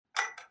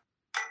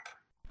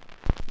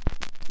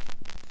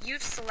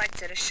You've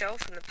selected a show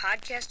from the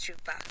Podcast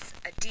Jukebox,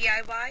 a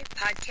DIY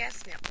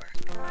podcast network.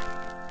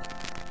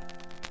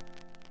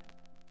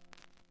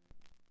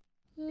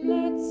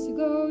 Let's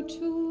go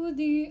to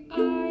the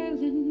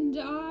island.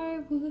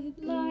 I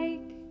would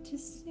like to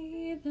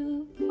see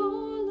the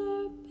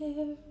polar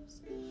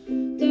bears.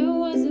 There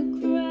was a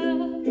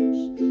crash,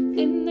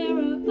 and there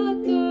are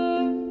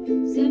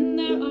others, and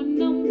there are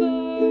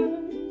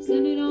numbers,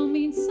 and it all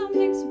means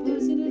something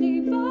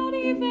supposedly. But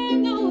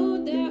even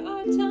though there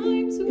are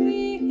times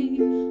we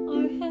hang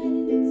our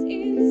heads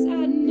in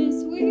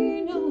sadness,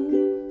 we know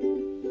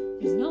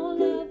there's no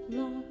love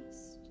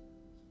lost.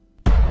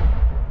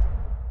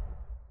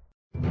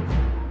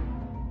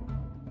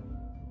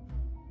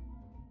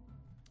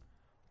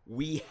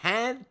 We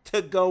had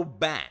to go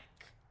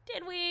back.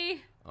 Did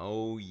we?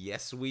 Oh,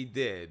 yes, we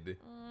did.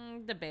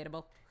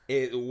 Debatable.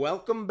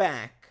 Welcome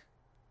back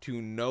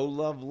to No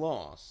Love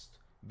Lost,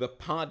 the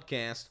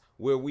podcast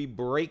where we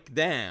break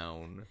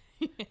down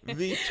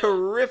the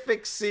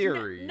terrific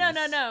series.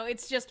 No.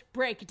 It's just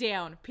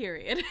breakdown,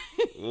 period.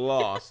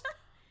 Lost.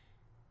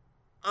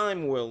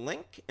 I'm Will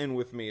Link, and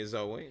with me as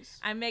always.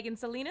 I'm Megan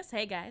Salinas.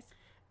 Hey, guys.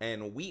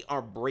 And we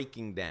are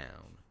breaking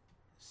down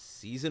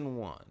Season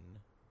 1,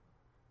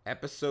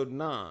 Episode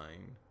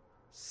 9,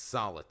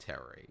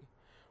 Solitary,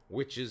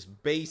 which is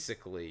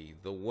basically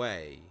the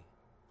way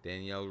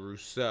Danielle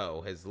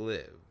Rousseau has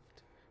lived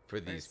for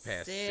these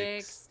past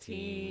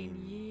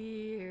 16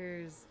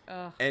 years.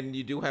 Ugh. And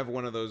you do have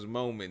one of those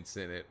moments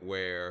in it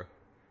where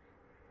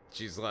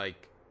she's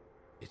like,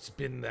 it's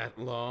been that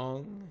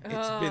long?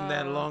 It's been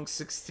that long,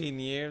 16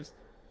 years?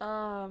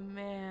 Oh,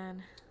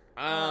 man.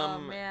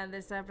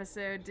 This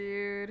episode,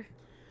 dude.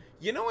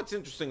 You know what's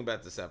interesting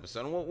about this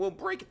episode? And we'll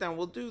break it down.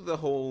 We'll do the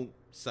whole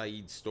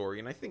Sayid story.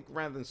 And I think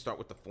rather than start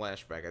with the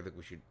flashback, I think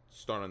we should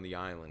start on the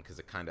island because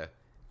it kind of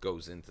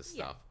goes into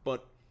stuff. Yeah.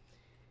 But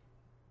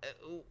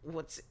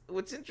what's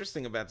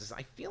interesting about this,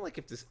 I feel like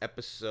if this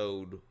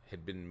episode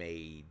had been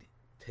made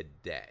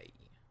today,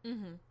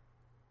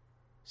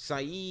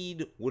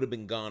 Sayid would have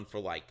been gone for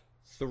like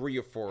 3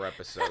 or 4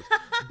 episodes.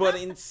 But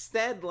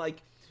instead,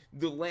 like,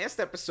 the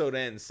last episode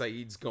ends,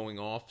 Sayid's going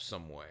off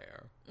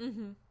somewhere.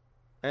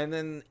 And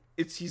then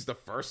he's the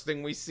first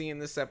thing we see in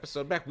this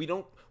episode back. We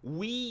don't,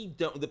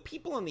 the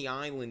people on the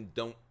island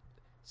don't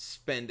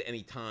spend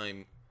any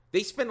time.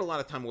 They spend a lot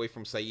of time away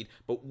from Sayid,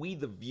 but we,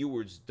 the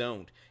viewers,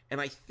 don't.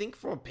 And I think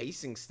from a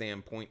pacing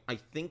standpoint, I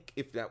think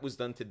if that was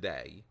done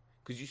today,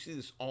 because you see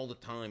this all the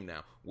time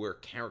now, where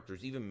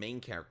characters, even main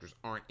characters,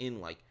 aren't in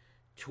like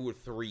 2 or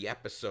 3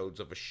 episodes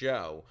of a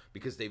show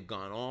because they've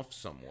gone off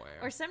somewhere.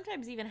 Or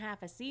sometimes even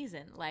half a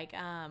season. Like,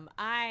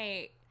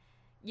 back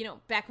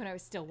when I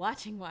was still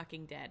watching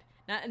Walking Dead.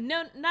 Not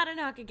a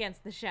knock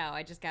against the show.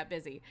 I just got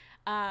busy.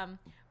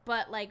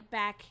 But like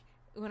back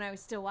when I was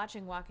still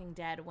watching Walking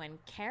Dead, when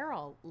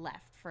Carol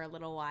left for a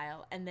little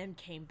while and then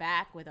came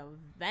back with a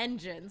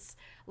vengeance,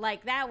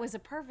 like that was a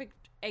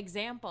perfect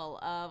example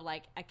of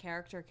like a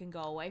character can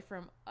go away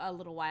from a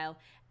little while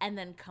and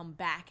then come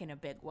back in a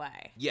big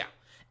way. Yeah.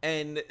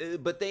 And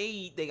but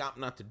they opt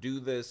not to do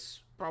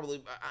this.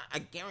 Probably, I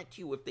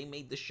guarantee you, if they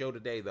made the show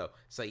today, though,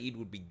 Sayid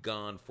would be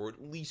gone for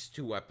at least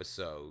 2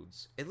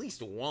 episodes. At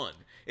least 1.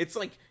 It's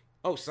like,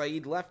 oh,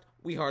 Sayid left,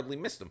 we hardly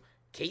missed him.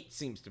 Kate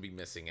seems to be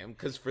missing him,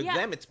 because for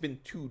them, it's been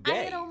 2 days. I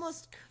had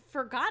almost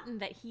forgotten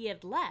that he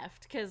had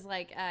left, because,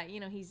 like,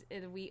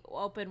 we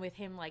open with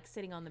him, like,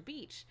 sitting on the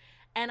beach.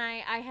 And I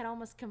had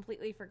almost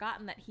completely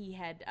forgotten that he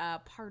had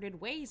parted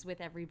ways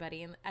with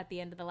everybody at the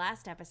end of the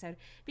last episode,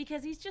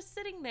 because he's just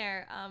sitting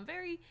there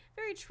very,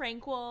 very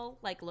tranquil,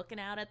 like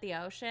looking out at the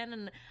ocean.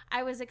 And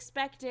I was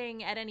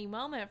expecting at any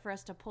moment for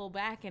us to pull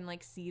back and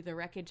like see the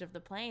wreckage of the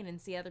plane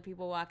and see other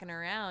people walking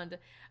around.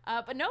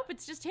 But nope,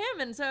 it's just him.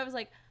 And so I was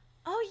like,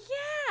 oh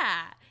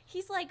yeah,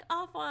 he's like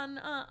off on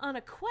a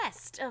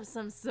quest of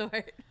some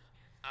sort.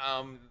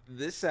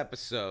 This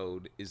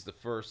episode is the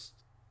first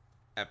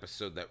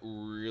episode that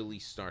really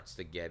starts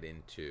to get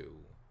into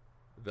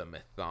the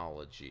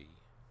mythology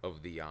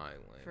of the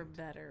island, for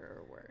better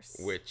or worse,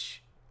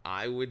 which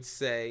I would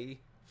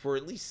say for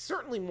at least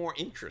certainly more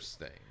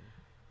interesting.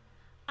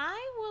 I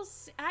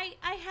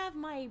have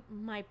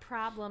my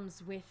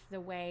problems with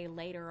the way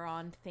later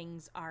on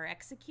things are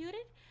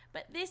executed,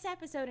 but this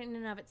episode in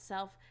and of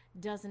itself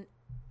does an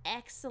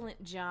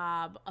excellent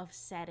job of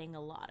setting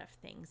a lot of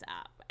things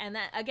up. And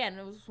that, again,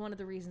 it was one of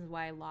the reasons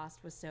why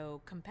Lost was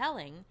so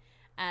compelling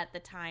at the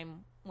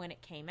time when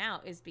it came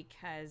out, is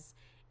because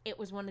it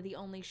was one of the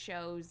only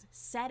shows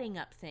setting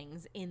up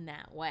things in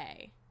that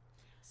way.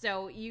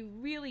 So you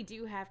really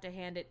do have to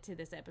hand it to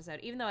this episode.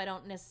 Even though I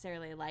don't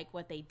necessarily like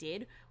what they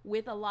did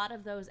with a lot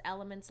of those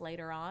elements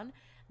later on,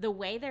 the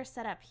way they're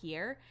set up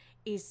here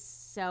is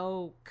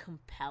so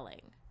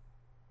compelling.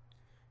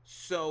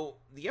 So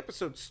the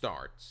episode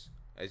starts,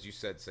 as you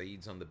said,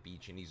 Sayid's on the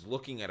beach and he's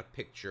looking at a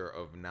picture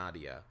of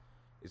Nadia.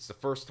 It's the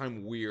first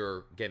time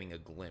we're getting a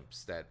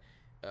glimpse that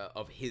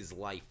of his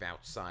life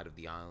outside of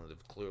the island.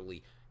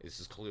 This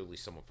is clearly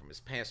someone from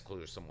his past,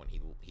 clearly someone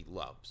he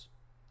loves.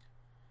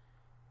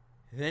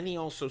 Then he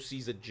also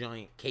sees a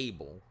giant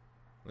cable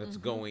that's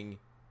going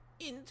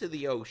into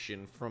the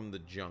ocean from the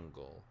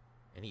jungle.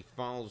 And he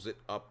follows it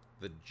up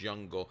the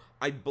jungle.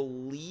 I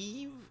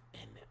believe,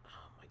 and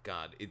oh my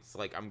god, it's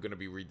like I'm going to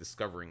be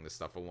rediscovering this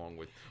stuff along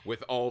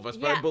with all of us.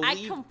 Yeah, but I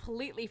believe... I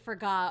completely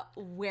forgot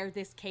where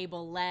this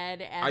cable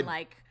led and,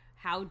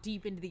 how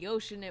deep into the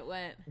ocean it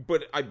went.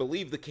 But I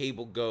believe the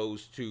cable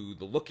goes to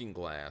the Looking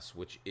Glass,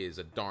 which is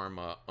a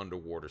Dharma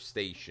underwater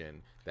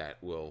station that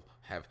will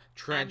have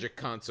tragic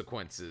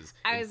consequences.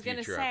 I was going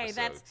to say,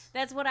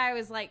 that's what I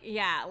was like,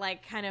 yeah,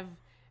 like kind of,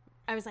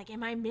 I was like,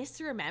 am I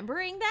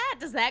misremembering that?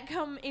 Does that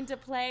come into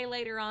play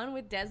later on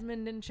with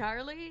Desmond and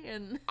Charlie?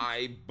 And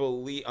I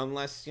believe,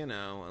 unless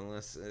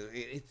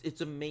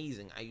it's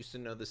amazing. I used to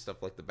know this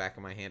stuff like the back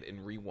of my hand, and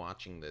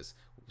rewatching this,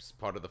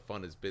 part of the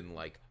fun has been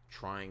like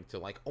trying to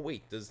like, oh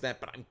wait, does that?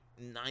 But I'm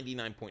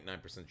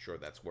 99.9% sure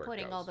that's where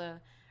it goes.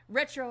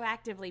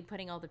 Retroactively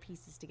putting all the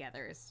pieces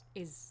together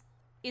is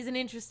an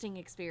interesting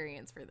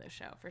experience for this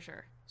show, for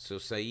sure. So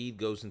Sayid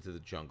goes into the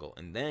jungle,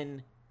 and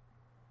then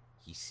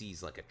he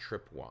sees like a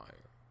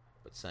tripwire.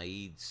 But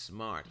Sayid's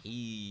smart.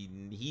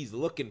 He's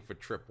looking for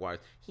tripwires.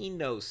 He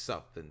knows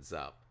something's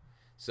up.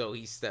 So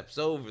he steps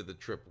over the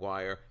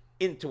tripwire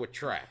into a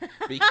trap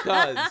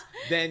because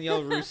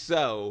Danielle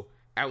Rousseau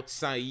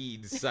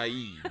out-Sayid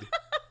Sayid.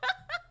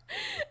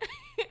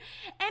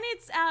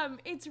 And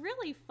it's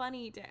really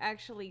funny to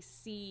actually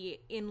see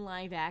in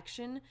live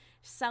action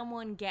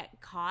someone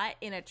get caught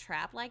in a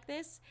trap like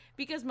this,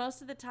 because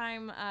most of the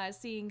time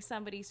seeing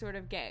somebody sort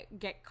of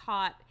get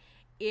caught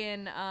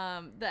in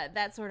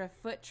that sort of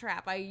foot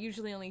trap, I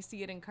usually only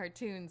see it in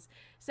cartoons.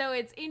 So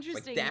it's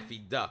interesting. Like Daffy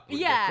Duck.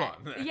 Yeah,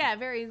 yeah,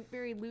 very,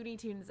 very Looney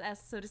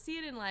Tunes-esque. So to see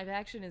it in live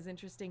action is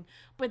interesting.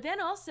 But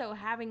then also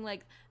having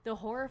like the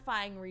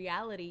horrifying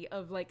reality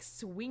of like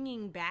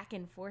swinging back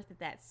and forth at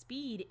that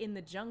speed in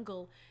the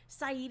jungle.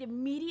 Sayid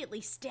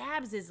immediately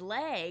stabs his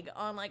leg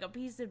on like a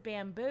piece of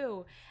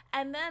bamboo.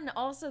 And then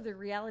also the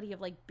reality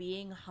of like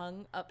being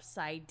hung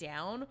upside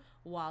down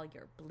while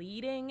you're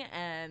bleeding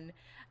and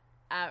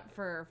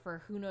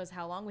for who knows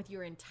how long with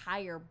your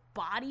entire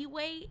body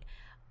weight.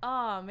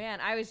 Oh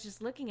man, I was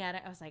just looking at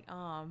it. I was like,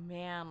 oh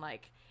man,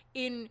 like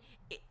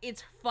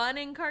it's fun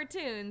in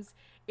cartoons.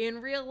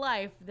 In real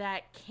life,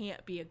 that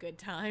can't be a good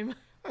time.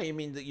 Oh, you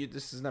mean that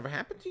this has never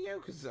happened to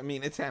you? Because I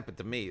mean, it's happened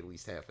to me at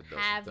least half a dozen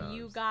times. Have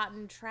you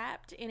gotten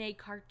trapped in a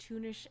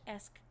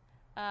cartoonish-esque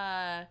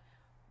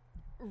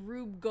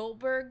Rube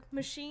Goldberg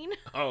machine?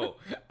 Oh,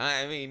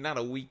 I mean, not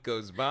a week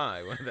goes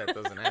by when that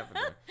doesn't happen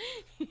to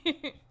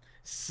me.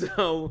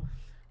 So,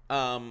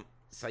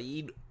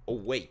 Sayid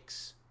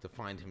awakes to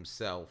find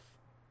himself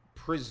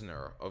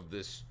prisoner of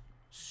this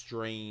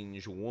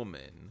strange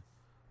woman,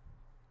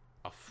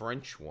 a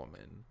French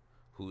woman,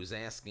 who's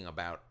asking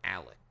about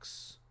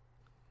Alex.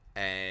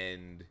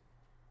 And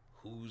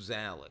who's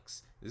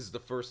Alex? This is the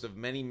first of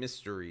many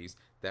mysteries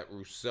that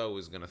Rousseau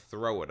is going to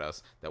throw at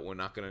us that we're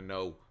not going to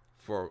know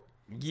for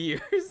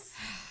years.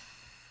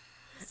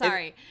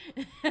 Sorry.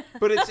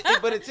 But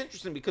it's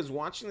interesting because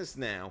watching this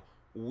now,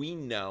 we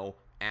know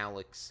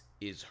Alex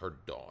is her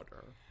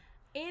daughter.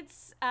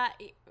 It's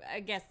I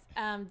guess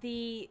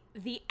the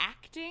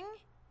acting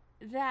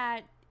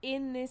that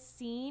in this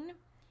scene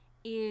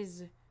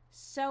is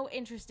so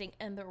interesting,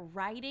 and the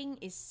writing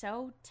is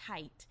so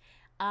tight.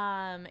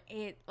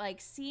 It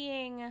like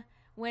seeing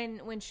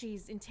when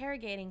she's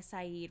interrogating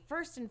Sayid,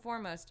 first and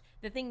foremost,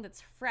 the thing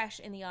that's fresh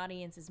in the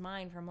audience's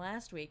mind from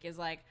last week is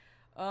like,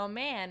 oh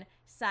man,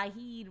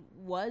 Sayid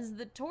was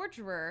the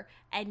torturer,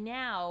 and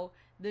now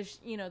the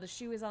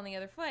shoe is on the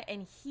other foot,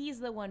 and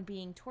he's the one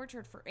being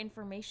tortured for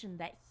information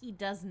that he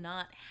does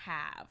not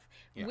have,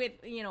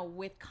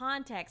 with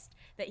context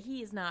that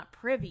he is not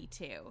privy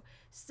to.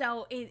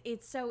 So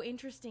it's so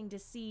interesting to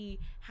see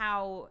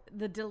how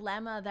the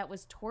dilemma that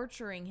was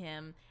torturing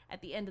him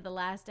at the end of the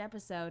last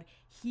episode,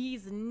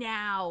 he's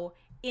now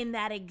in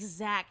that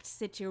exact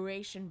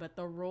situation, but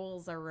the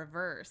roles are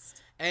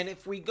reversed. And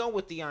if we go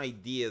with the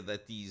idea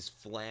that these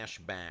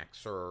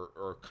flashbacks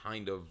are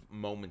kind of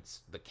moments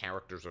the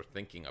characters are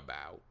thinking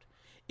about,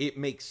 it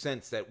makes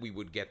sense that we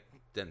would get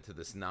then to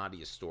this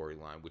Nadia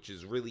storyline, which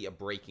is really a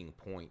breaking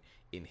point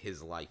in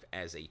his life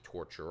as a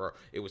torturer.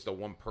 It was the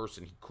one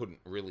person he couldn't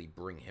really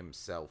bring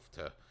himself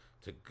to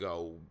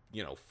go,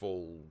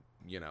 full,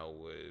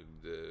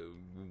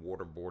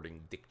 waterboarding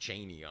Dick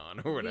Cheney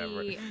on or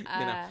whatever.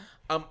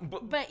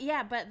 But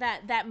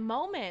that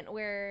moment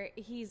where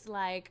he's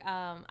like,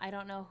 I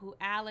don't know who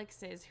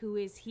Alex is, who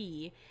is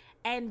he?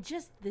 And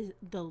just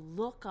the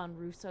look on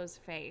Rousseau's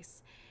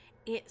face,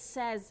 it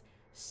says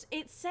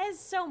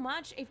so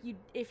much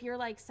if you're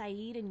like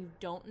Sayid and you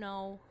don't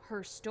know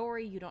her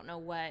story, you don't know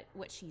what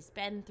she's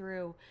been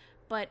through,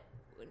 but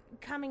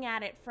coming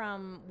at it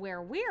from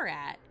where we're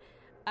at,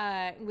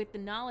 with the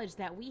knowledge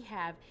that we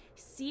have,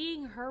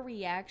 seeing her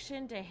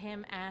reaction to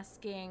him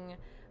asking,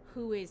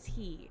 who is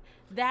he?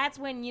 That's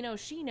when,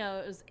 she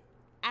knows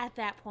at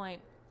that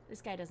point,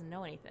 this guy doesn't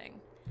know anything.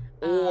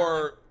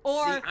 I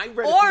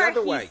read it the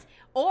other way.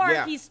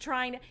 He's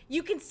trying to,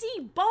 you can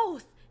see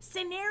both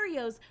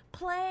scenarios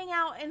playing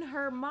out in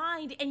her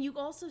mind, and you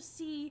also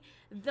see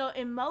the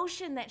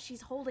emotion that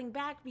she's holding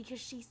back because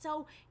she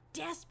so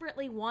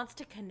desperately wants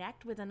to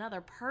connect with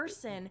another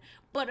person,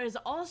 but is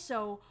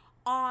also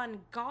on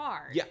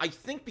guard. Yeah, I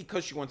think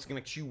because she wants to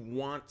connect, she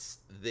wants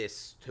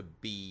this to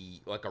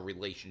be like a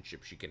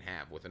relationship she can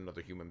have with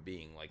another human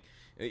being, like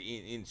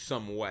in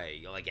some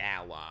way, like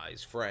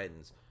allies,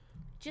 friends.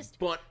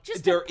 But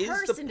there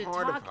is the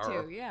part of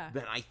her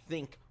that I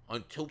think,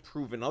 until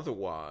proven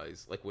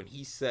otherwise, like when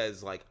he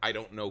says, like, I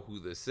don't know who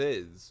this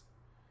is,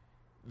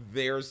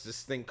 there's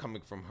this thing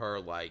coming from her,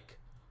 like,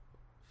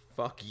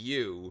 fuck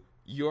you,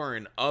 you're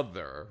an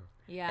other.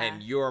 Yeah.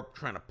 And you're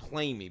trying to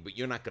play me, but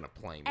you're not going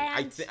to play me.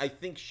 I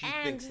think she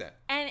thinks that.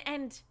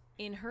 And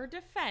in her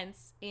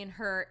defense, in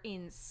her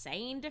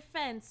insane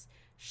defense,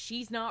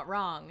 she's not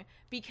wrong.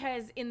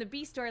 Because in the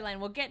B storyline,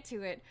 we'll get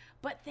to it,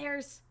 but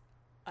there's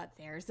a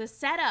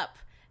setup.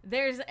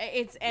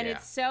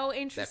 It's so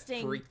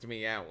interesting. That freaked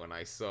me out when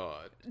I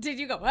saw it. Did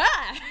you go,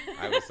 ah?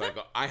 I was like,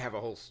 I have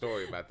a whole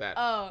story about that.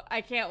 Oh,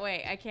 I can't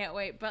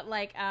wait. But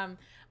like,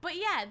 but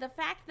yeah, the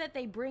fact that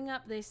they bring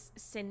up this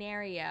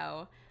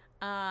scenario,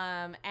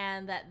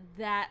 and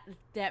that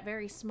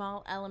very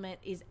small element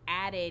is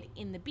added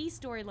in the B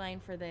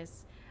storyline for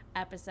this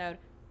episode.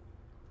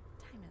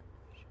 Time out.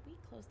 Should we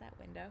close that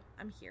window?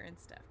 I'm hearing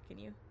stuff. Can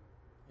you?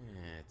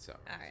 It's all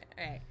right.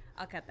 All right.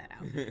 I'll cut that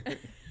out.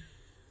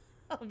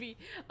 I'll be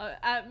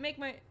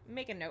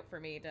make a note for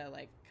me to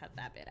like cut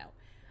that bit out.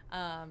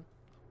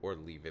 Or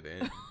leave it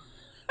in.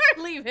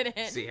 Or leave it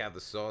in. See how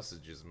the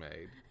sausage is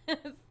made.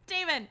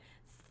 Steven,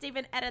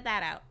 edit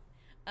that out.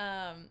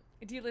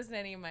 Do you listen to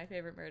any of My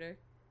Favorite Murder?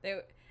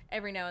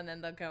 Every now and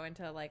then they'll go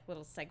into like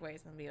little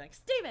segues and be like,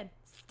 Steven,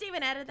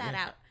 edit that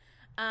out.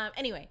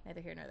 Anyway,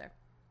 neither here nor there.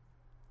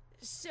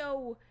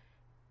 So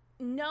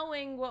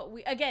knowing what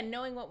we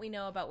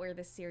know about where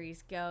this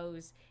series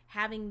goes,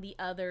 having the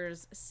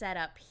others set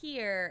up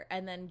here,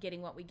 and then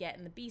getting what we get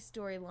in the B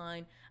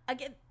storyline,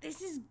 again,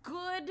 this is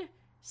good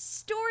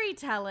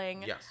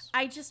storytelling. Yes.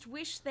 I just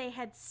wish they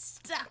had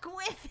stuck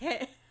with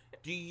it.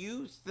 Do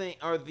you think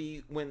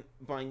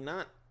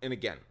and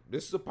again,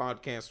 this is a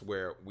podcast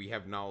where we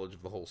have knowledge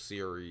of the whole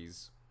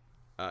series.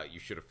 You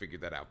should have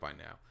figured that out by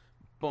now.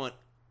 But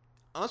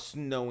us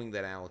knowing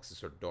that Alex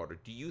is her daughter,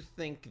 do you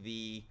think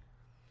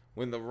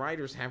when the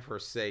writers have her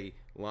say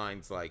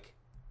lines like,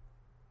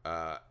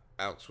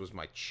 Alex was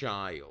my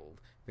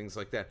child, things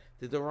like that,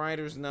 did the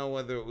writers know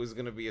whether it was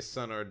going to be a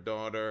son or a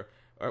daughter?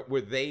 Or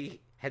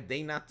had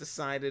they not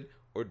decided?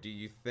 Or do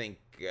you think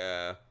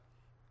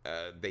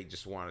they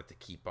just wanted to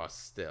keep us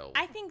still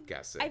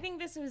guessing? I think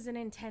this was an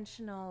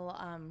intentional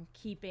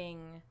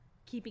keeping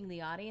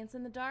the audience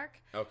in the dark.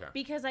 Okay.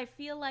 Because I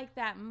feel like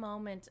that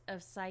moment of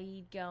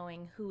Sayid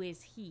going, who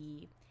is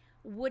he,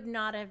 would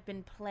not have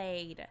been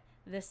played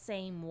the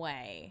same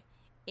way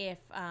if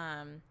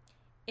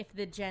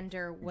the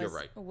gender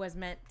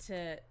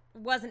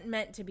wasn't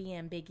meant to be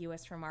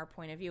ambiguous from our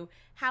point of view.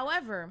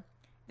 However,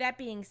 that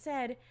being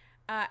said,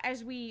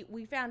 as we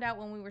found out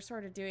when we were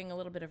sort of doing a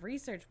little bit of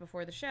research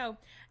before the show,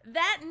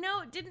 that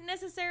memo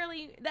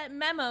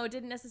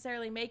didn't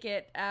necessarily make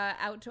it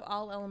out to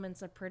all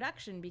elements of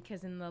production,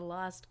 because in the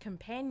Lost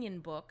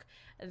Companion book,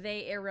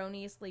 they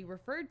erroneously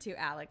referred to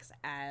Alex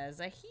as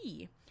a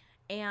he.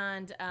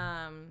 And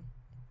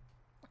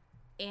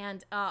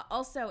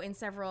also in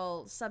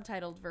several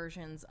subtitled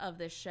versions of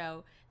this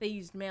show, they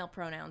used male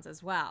pronouns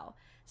as well.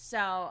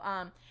 So,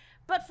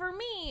 but for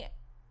me,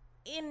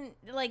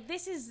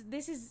 this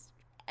is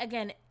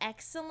again,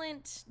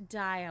 excellent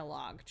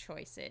dialogue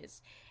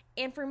choices.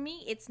 And for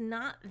me, it's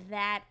not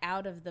that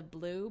out of the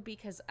blue,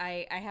 because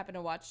I happen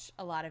to watch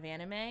a lot of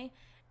anime,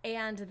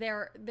 and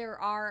there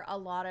are a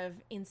lot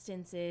of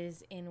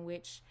instances in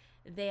which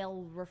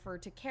they'll refer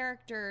to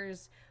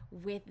characters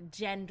with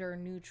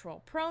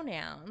gender-neutral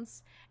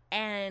pronouns,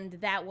 and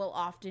that will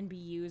often be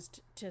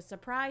used to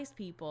surprise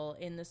people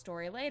in the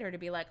story later, to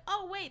be like,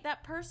 oh, wait,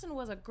 that person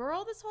was a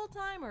girl this whole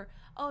time? Or,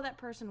 oh, that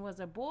person was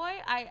a boy?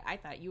 I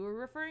thought you were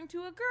referring to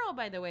a girl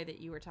by the way that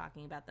you were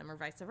talking about them, or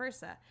vice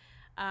versa.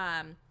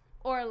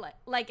 Or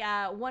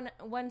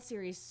one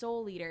series,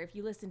 Soul Eater, if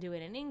you listen to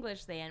it in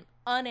English, they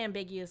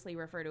unambiguously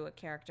refer to a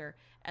character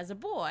as a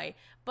boy,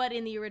 but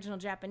in the original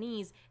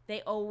Japanese,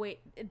 they always,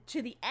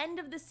 to the end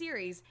of the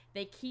series,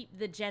 they keep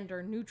the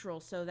gender neutral,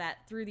 so that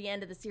through the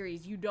end of the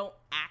series, you don't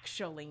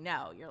actually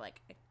know. You're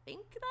like, I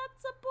think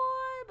that's a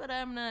boy, but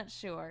I'm not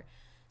sure.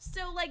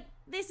 So,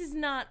 this is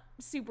not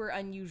super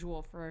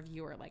unusual for a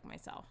viewer like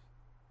myself.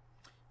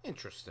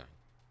 Interesting.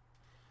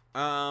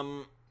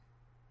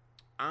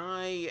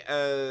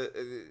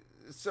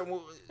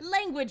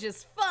 Language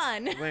is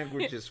fun.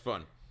 Language is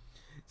fun.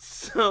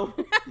 So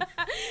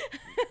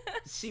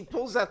she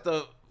pulls out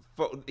the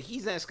phone.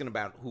 He's asking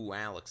about who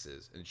Alex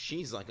is, and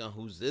she's like, "Oh,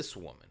 who's this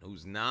woman?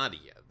 Who's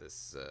Nadia?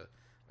 This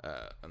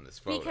on this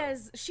photo?"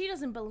 Because she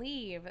doesn't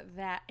believe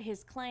that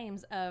his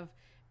claims of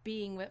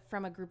being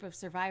from a group of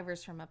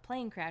survivors from a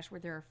plane crash where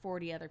there are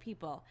 40 other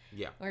people.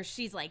 Yeah. Where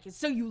she's like,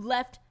 so you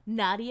left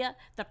Nadia,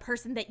 the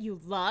person that you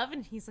love?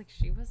 And he's like,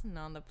 she wasn't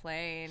on the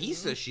plane. He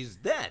says she's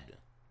dead,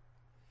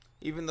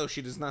 even though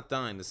she does not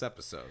die in this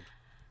episode.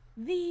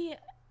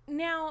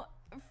 Now,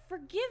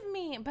 forgive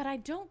me, but I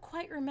don't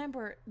quite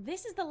remember.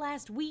 This is the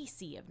last we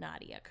see of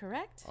Nadia,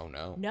 correct? Oh,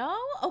 no. No?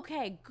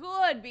 Okay,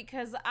 good,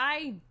 because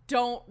I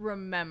don't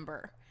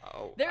remember.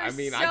 Oh, There's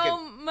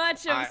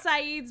much of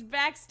Saeed's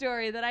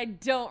backstory that I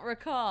don't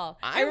recall.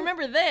 I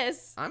remember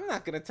this. I'm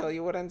not going to tell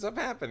you what ends up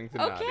happening to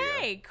Nadia.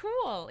 Okay,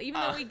 cool.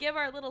 Even though we give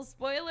our little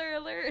spoiler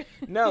alert.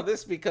 No,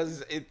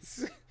 because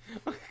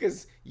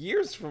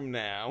years from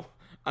now,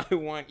 I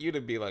want you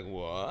to be like,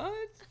 what?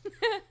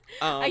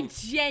 I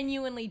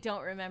genuinely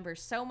don't remember.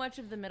 So much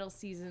of the middle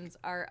seasons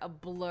are a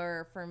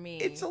blur for me.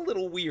 It's a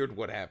little weird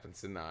what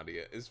happens to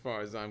Nadia, as far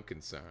as I'm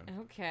concerned.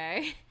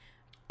 Okay.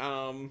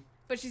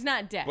 But she's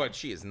not dead. But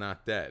she is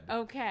not dead.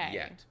 Okay.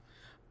 Yet.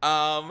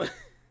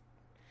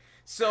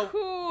 So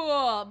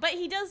cool. But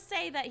he does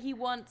say that he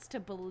wants to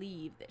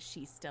believe that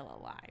she's still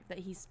alive. That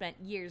he spent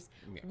years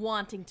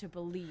wanting to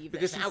believe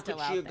because that she's how still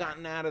could out she have there.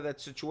 gotten out of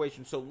that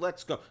situation? So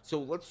let's go. So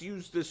let's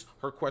use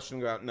her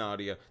question about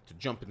Nadia to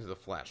jump into the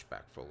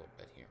flashback for a little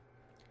bit here.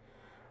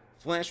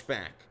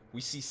 Flashback.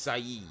 We see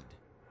Saeed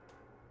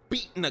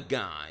beating a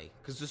guy,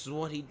 because this is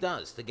what he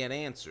does to get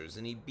answers,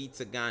 and he beats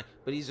a guy,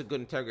 but he's a good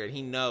interrogator.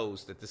 He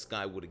knows that this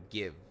guy would have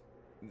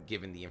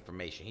given the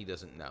information. He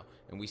doesn't know.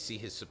 And we see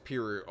his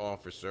superior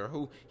officer,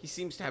 who he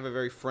seems to have a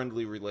very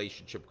friendly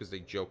relationship because they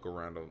joke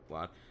around a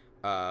lot.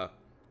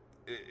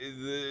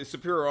 The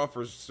superior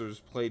officer is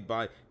played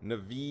by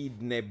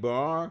Naveed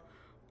Nebar.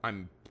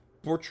 I'm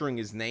butchering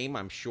his name,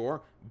 I'm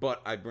sure,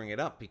 but I bring it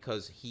up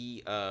because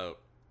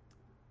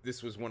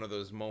this was one of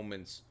those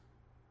moments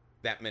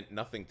that meant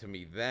nothing to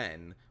me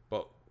then,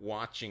 but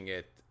watching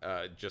it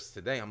just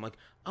today, I'm like,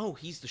 oh,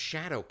 he's the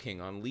Shadow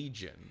King on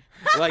Legion.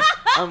 Like,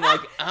 I'm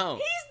like, oh.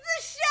 He's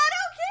the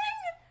Shadow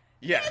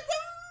King? Yeah. That's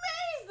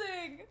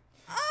amazing!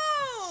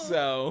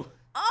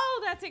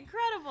 Oh! That's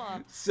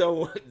incredible.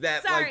 So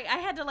that, Sorry, I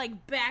had to,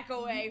 back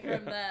away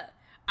from that.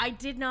 I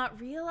did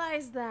not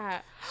realize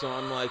that. So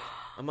I'm like,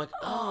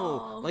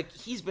 oh,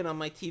 he's been on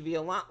my TV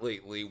a lot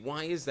lately.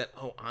 Why is that?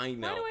 Oh, I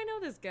know. Why do I know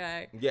this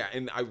guy? Yeah,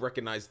 and I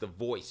recognize the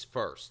voice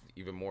first,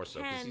 even more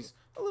so, because he's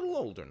a little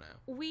older now.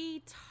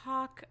 We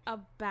talk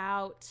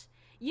about,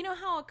 you know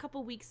how a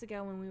couple weeks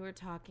ago when we were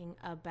talking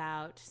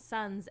about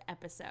Sun's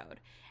episode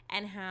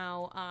and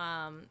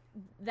how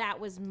that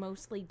was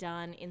mostly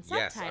done in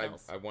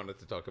subtitles? Yes, I wanted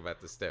to talk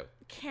about this too.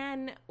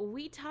 Can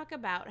we talk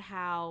about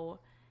how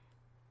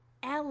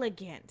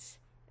elegant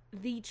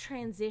the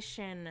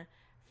transition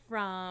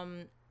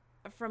from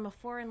a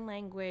foreign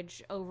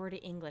language over to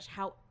English,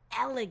 how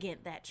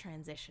elegant that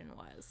transition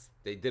was?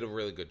 They did a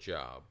really good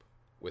job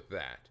with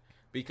that,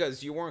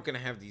 because you weren't going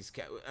to have these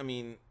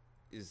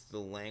is the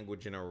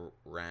language in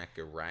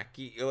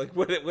Iraqi? Like,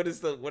 what is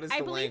the language?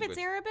 I believe it's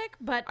Arabic,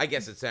 but I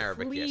guess it's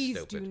Arabic. Please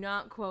yes, stupid. Do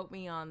not quote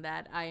me on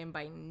that. I am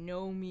by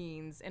no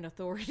means an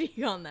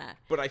authority on that.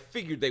 But I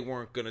figured they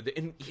weren't gonna do.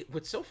 And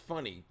what's so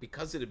funny,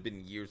 because it had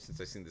been years since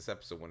I seen this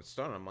episode when it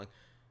started, I'm like,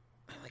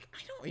 I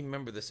don't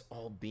remember this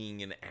all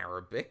being in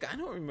Arabic. I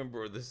don't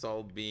remember this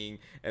all being,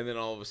 and then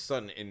all of a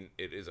sudden,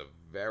 it is a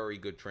very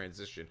good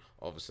transition.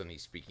 All of a sudden,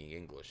 he's speaking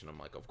English, and I'm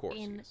like, of course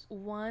he is.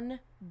 One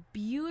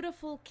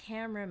beautiful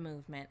camera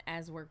movement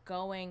as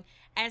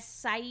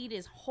Saeed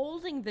is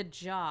holding the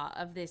jaw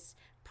of this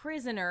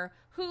prisoner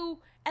who,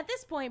 at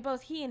this point,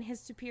 both he and his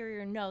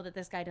superior know that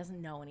this guy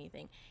doesn't know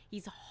anything.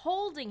 He's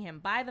holding him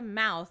by the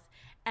mouth,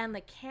 and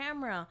the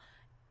camera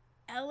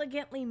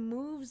elegantly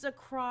moves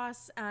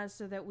across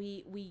so that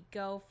we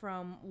go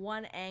from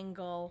one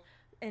angle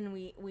and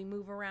we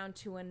move around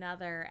to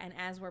another, and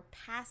as we're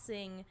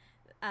passing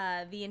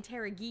the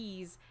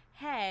interrogee's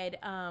head,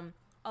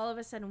 all of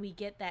a sudden we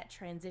get that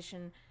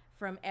transition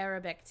from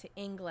Arabic to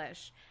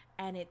English,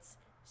 and it's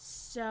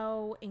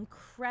so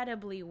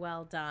incredibly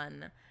well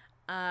done.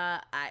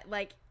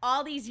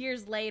 All these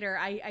years later,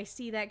 I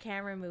see that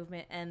camera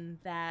movement and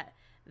that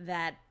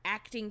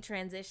acting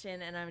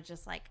transition, and I'm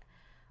just like,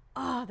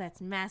 oh, that's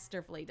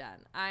masterfully done.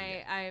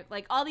 I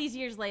all these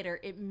years later,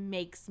 it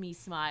makes me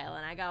smile,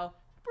 and I go,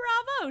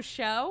 bravo,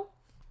 show.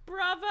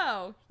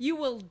 Bravo. You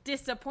will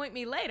disappoint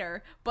me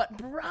later, but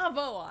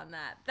bravo on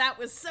that. That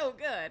was so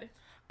good.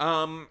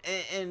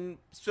 And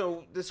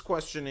so this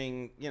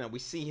questioning, we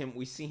see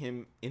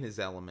him in his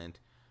element.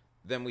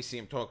 Then we see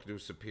him talking to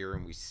his superior,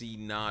 and we see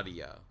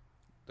Nadia,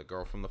 the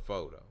girl from the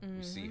photo. Mm-hmm.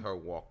 We see her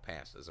walk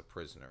past as a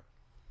prisoner.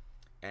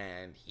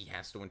 And he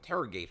has to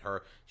interrogate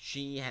her.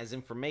 She has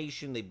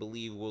information they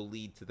believe will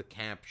lead to the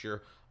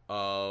capture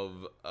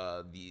of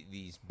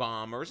these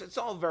bombers. It's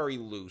all very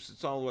loose.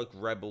 It's all like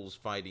rebels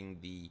fighting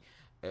the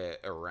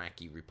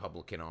Iraqi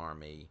Republican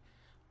Army,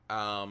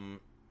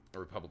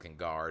 Republican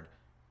Guard.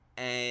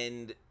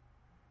 And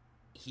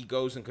he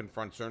goes and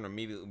confronts her, and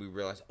immediately we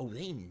realize, oh,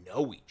 they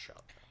know each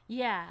other.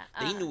 Yeah.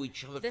 They knew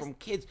each other from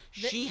kids.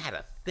 She had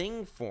a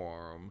thing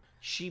for him.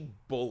 She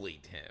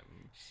bullied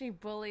him. she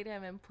bullied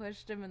him and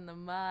pushed him in the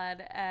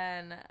mud,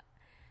 and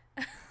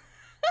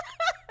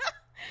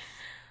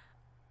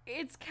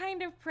it's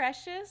kind of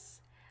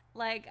precious.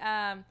 Like,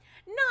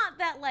 not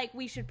that, like,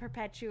 we should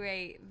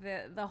perpetuate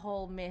the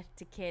whole myth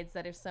to kids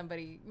that if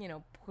somebody, you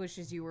know,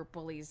 pushes you or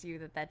bullies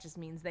you, that just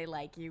means they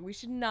like you. We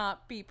should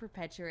not be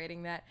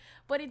perpetuating that.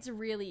 But it's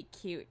really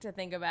cute to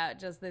think about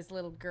just this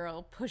little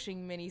girl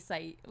pushing mini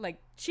Saeed, like,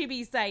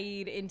 Chibi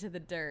Saeed into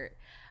the dirt,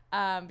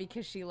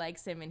 because she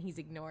likes him and he's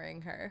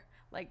ignoring her.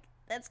 Like,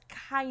 that's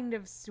kind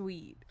of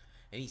sweet.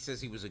 And he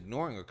says he was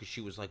ignoring her because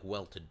she was, like,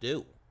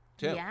 well-to-do,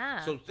 too.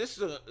 Yeah. So this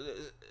is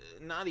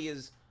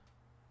Nadia's...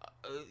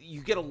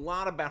 you get a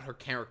lot about her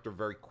character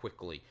very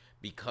quickly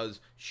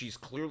because she's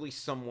clearly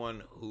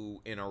someone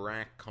who in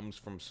Iraq comes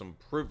from some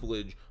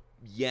privilege,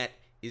 yet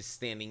is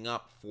standing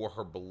up for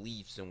her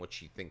beliefs and what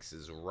she thinks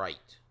is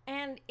right.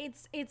 And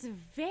it's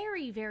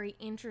very, very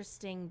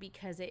interesting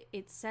because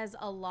it says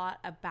a lot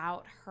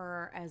about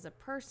her as a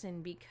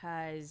person,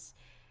 because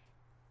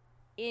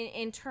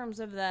in terms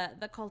of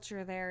the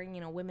culture there,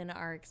 you know, women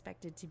are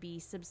expected to be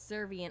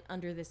subservient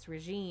under this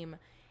regime,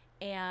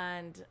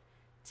 and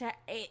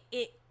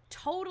it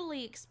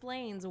totally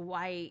explains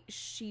why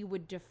she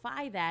would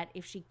defy that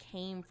if she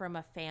came from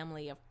a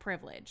family of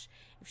privilege.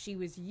 If she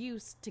was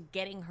used to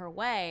getting her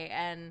way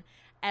and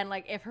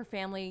like if her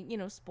family, you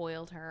know,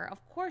 spoiled her,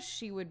 of course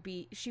she would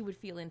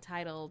feel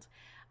entitled,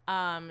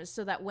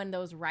 so that when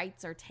those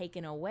rights are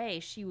taken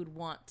away, she would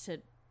want to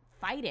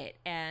fight it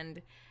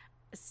and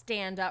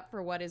stand up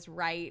for what is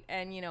right,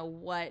 and you know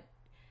what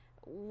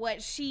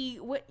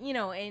you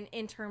know,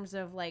 in terms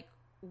of like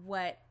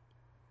what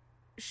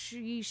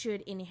she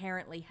should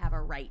inherently have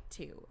a right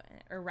to,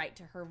 or right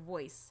to her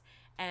voice,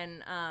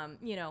 and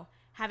you know,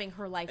 having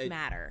her life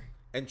matter.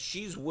 And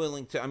she's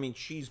willing to, I mean,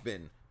 she's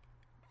been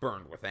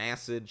burned with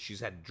acid. She's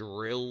had a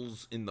drill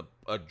in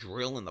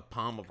the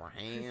palm of her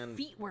hand. Her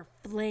feet were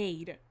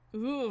flayed.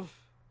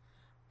 Oof.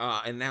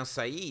 And now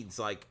Saeed's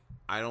like,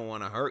 I don't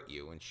want to hurt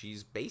you, and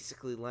she's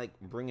basically like,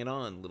 bring it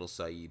on, little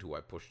Saeed, who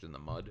I pushed in the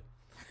mud.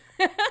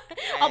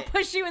 I'll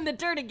push you in the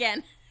dirt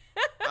again.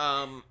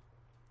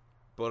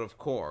 But of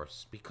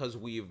course, because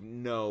we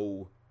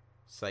know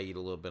Saeed a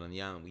little bit on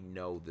the island, we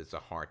know there's a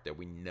heart there.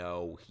 We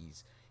know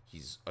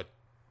he's a,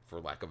 for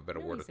lack of a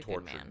better word, a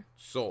tortured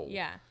soul.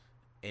 Yeah.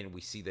 And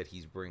we see that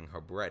he's bringing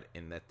her bread,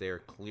 and that they're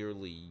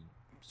clearly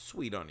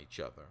sweet on each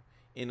other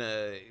in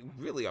a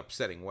really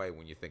upsetting way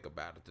when you think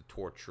about it. The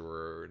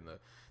torturer and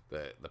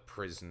the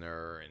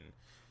prisoner,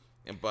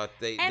 but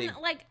they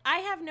like, I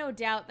have no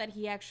doubt that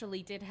he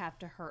actually did have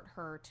to hurt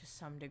her to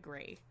some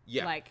degree.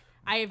 Yeah. Like,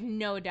 I have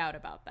no doubt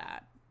about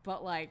that.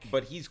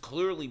 But he's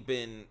clearly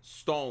been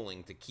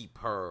stalling to keep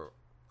her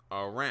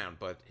around.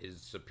 But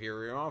his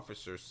superior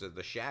officer said,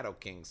 the Shadow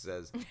King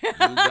says,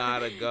 you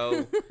gotta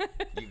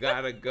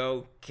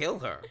go kill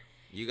her.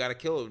 You gotta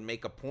kill her and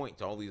make a point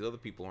to all these other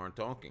people who aren't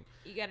talking.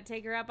 You gotta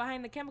take her out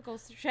behind the chemical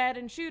shed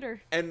and shoot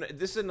her. And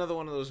this is another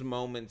one of those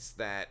moments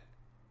that,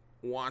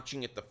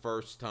 watching it the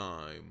first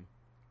time,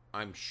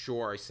 I'm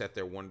sure I sat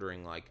there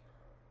wondering, like,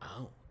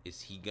 oh, is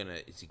he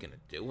gonna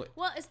do it?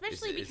 Well,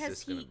 especially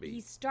because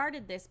he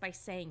started this by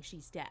saying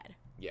she's dead.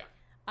 Yeah.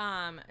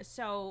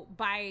 So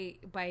by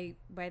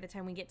the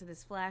time we get to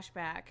this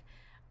flashback,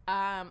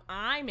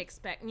 I'm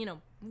expecting, you know,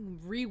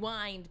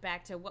 rewind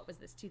back to, what was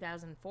this,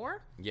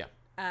 2004? Yeah.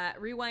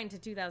 Rewind to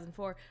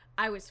 2004.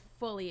 I was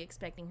fully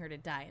expecting her to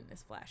die in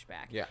this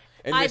flashback. Yeah.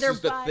 And this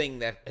is the thing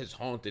that has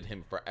haunted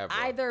him forever.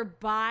 Either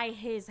by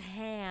his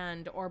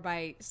hand or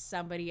by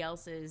somebody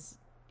else's,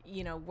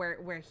 you know,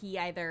 where he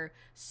either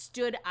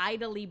stood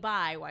idly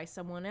by while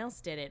someone else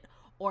did it,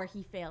 or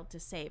he failed to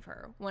save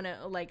her.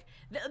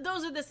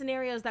 Those are the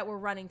scenarios that were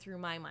running through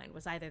my mind,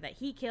 was either that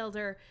he killed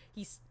her,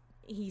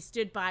 he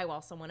stood by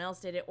while someone else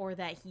did it, or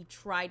that he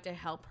tried to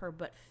help her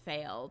but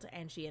failed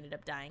and she ended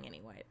up dying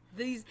anyway.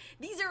 These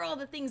are all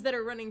the things that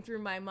are running through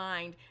my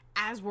mind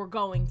as we're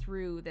going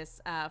through this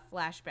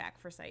flashback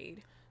for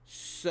Saeed.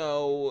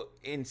 So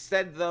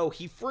instead, though,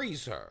 he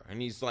frees her,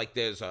 and he's like,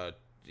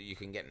 you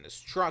can get in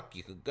this truck,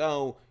 you can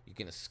go, you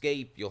can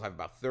escape, you'll have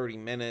about 30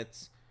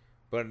 minutes.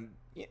 But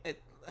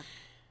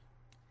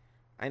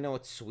I know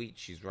it's sweet,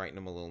 she's writing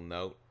him a little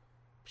note.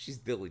 She's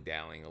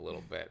dilly-dallying a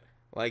little bit.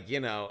 Like, you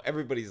know,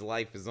 everybody's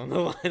life is on the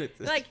line at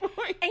this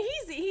point. And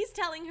he's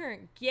telling her,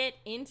 get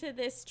into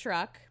this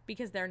truck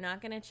because they're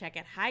not going to check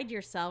it. Hide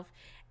yourself.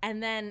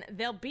 And then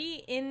they'll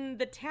be in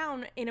the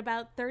town in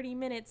about 30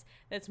 minutes.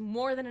 That's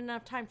more than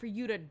enough time for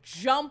you to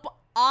jump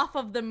off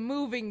of the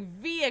moving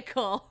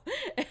vehicle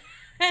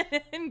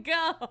and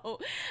go.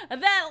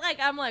 That, like,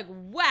 I'm like,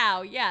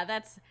 wow, yeah,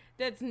 that's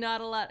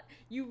not a lot.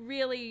 You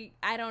really,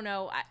 I don't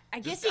know. I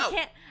guess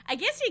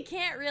you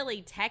can't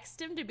really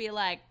text him to be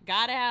like,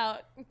 got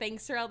out.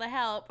 Thanks for all the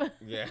help.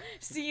 Yeah.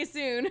 See you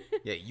soon.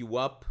 Yeah, you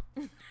up?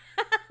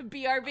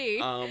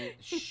 BRB.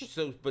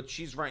 But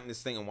she's writing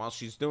this thing, and while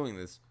she's doing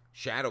this,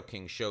 Shadow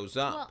King shows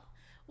up.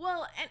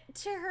 Well, and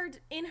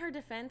in her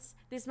defense,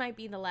 this might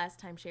be the last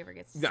time she ever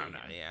gets to see him.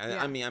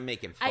 I mean, I'm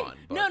making fun.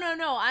 But...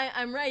 No.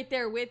 I'm right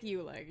there with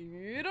you. Like,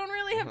 you don't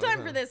really have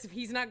time for this if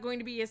he's not going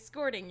to be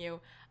escorting you.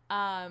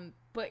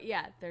 But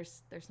yeah,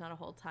 there's not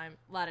a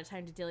lot of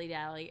time to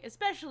dilly-dally,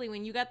 especially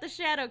when you got the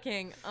Shadow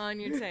King on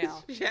your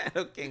tail.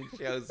 Shadow King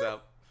shows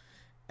up,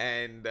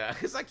 and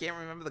because I can't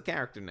remember the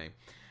character name,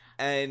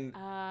 and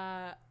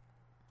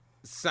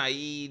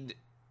Sayid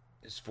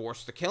is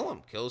forced to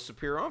kill a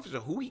superior officer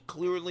who he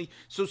clearly.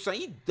 So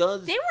Sayid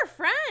does. They were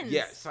friends.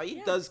 Yeah,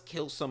 Sayid does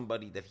kill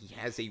somebody that he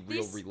has a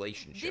real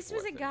relationship with. This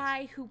was a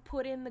guy who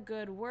put in the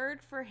good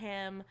word for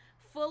him,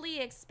 fully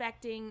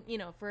expecting,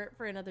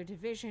 for another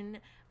division,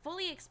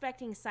 fully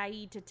expecting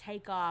Sayid to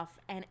take off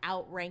and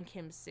outrank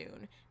him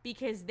soon.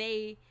 Because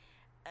they,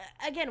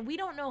 again, we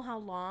don't know how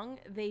long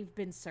they've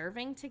been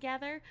serving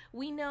together.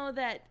 We know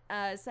that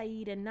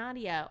Sayid and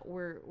Nadia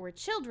were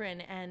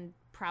children and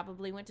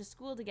probably went to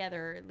school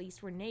together, or at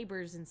least were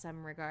neighbors in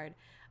some regard.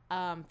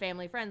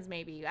 Family friends,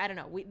 maybe. I don't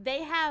know.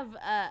 They have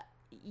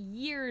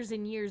years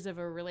and years of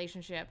a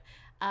relationship.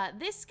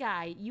 This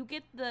guy, you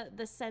get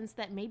the sense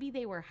that maybe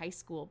they were high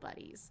school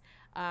buddies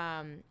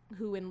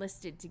who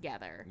enlisted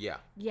together.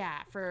 Yeah,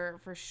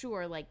 for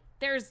sure. Like,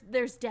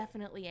 there's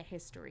definitely a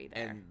history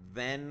there. And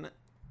then,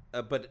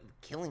 but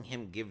killing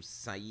him gives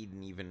Sayid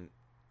an even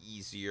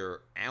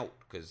easier out,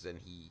 because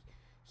then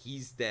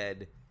he's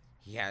dead.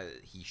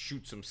 He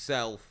shoots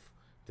himself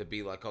to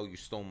be like, oh, you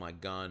stole my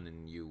gun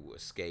and you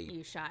escaped.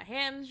 You shot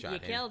him,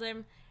 killed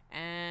him,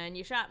 and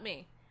you shot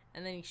me.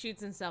 And then he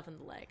shoots himself in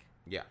the leg.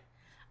 Yeah.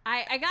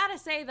 I gotta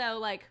say, though,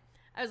 like,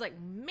 I was like,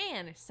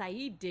 man,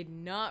 Sayid did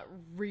not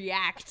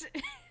react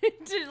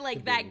to,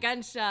 like, that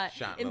gunshot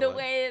in the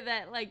way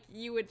that, like,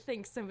 you would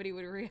think somebody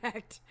would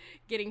react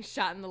getting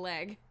shot in the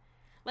leg.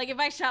 Like, if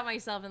I shot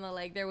myself in the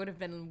leg, there would have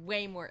been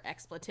way more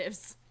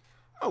expletives.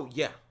 Oh,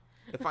 yeah.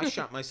 If I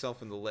shot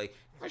myself in the leg,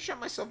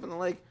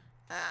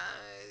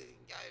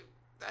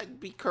 I'd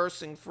be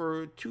cursing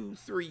for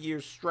 2-3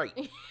 years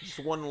straight.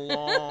 Just one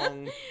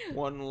long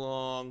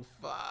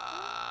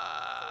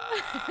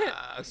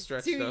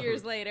stretch. 2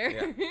 years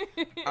later.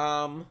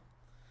 Yeah.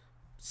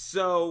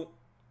 So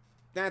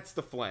that's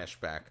the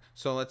flashback.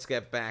 So let's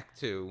get back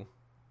to.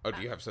 Oh,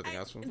 do you have something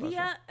else from the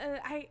flashback?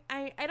 Yeah,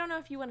 I don't know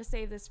if you want to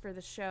save this for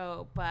the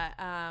show, but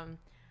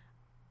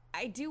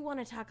I do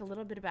want to talk a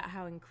little bit about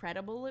how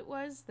incredible it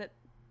was that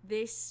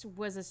this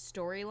was a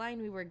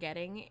storyline we were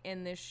getting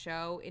in this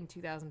show in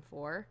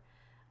 2004.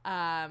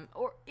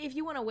 Or if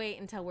you want to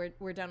wait until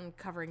we're done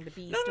covering the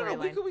B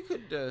storyline. No, we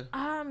could.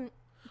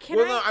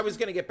 I was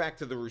going to get back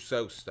to the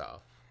Rousseau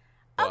stuff.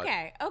 But...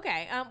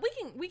 Okay.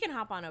 We can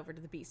hop on over to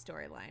the B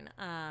storyline.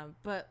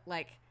 But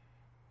like,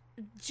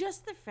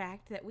 just the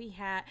fact that we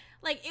had,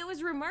 like, it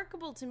was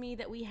remarkable to me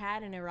that we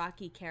had an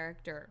Iraqi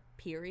character,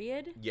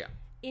 period. Yeah.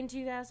 In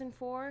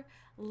 2004,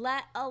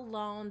 let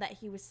alone that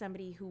he was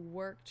somebody who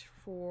worked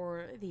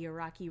for the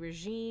Iraqi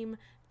regime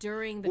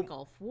during the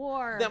Gulf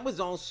War. That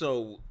was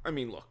also, I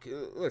mean, look,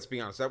 let's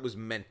be honest, that was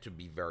meant to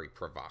be very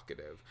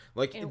provocative.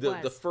 Like,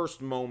 the first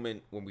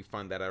moment when we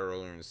find that out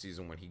earlier in the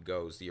season when he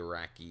goes, the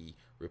Iraqi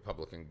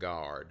Republican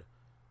Guard,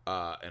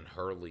 and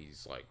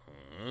Hurley's like,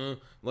 huh?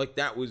 Like,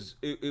 that was,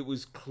 it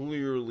was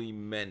clearly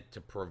meant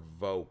to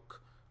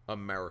provoke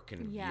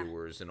American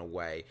viewers in a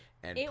way,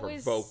 and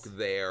provoke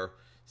their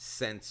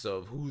sense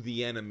of who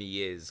the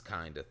enemy is,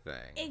 kind of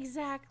thing.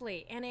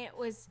 Exactly. And it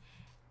was,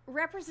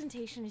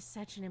 representation is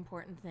such an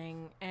important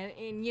thing, and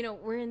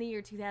we're in the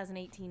year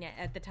 2018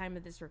 at the time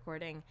of this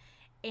recording,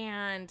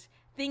 and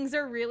things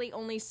are really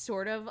only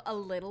sort of a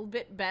little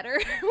bit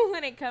better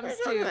when it comes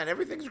to that.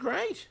 Everything's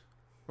great,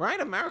 right?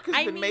 America's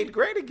been made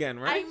great again,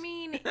 right? I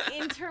mean,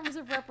 in terms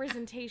of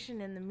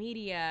representation in the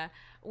media,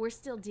 we're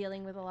still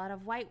dealing with a lot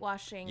of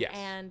whitewashing.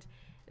 And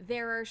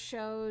there are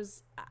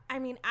shows, I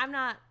mean,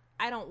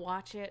 I don't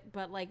watch it,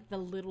 but like the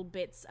little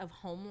bits of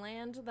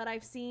Homeland that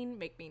I've seen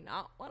make me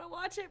not want to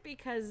watch it,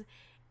 because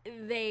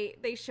they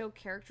show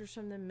characters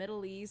from the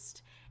Middle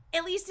East,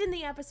 at least in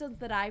the episodes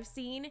that I've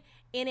seen,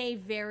 in a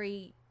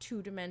very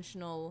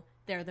two-dimensional,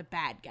 they're the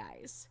bad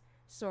guys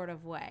sort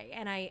of way.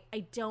 And I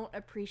don't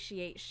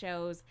appreciate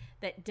shows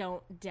that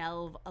don't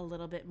delve a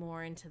little bit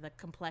more into the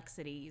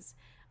complexities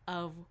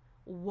of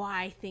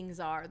why things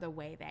are the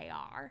way they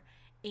are.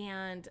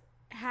 And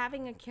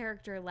having a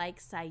character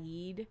like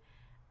Sayid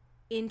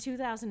in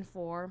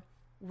 2004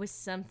 was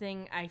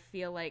something I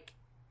feel like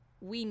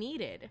we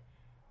needed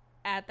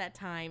at that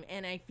time.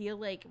 And I feel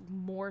like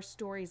more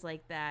stories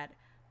like that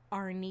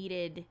are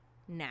needed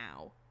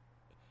now.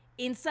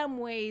 In some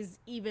ways,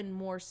 even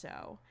more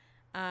so.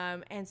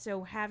 And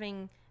so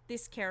having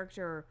this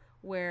character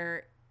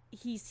where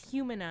he's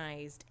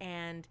humanized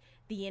and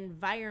the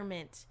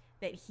environment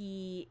that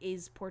he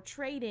is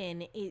portrayed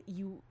in,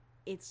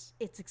 it's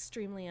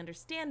extremely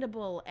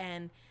understandable,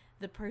 and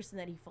the person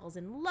that he falls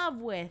in love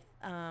with,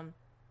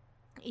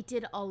 it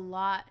did a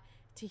lot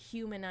to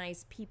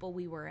humanize people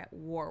we were at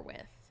war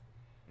with.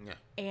 Yeah.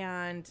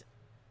 And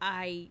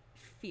I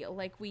feel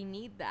like we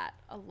need that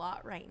a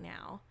lot right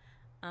now.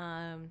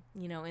 In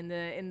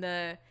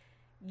the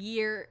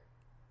year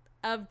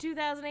of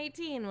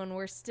 2018 when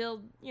we're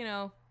still,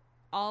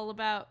 all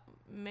about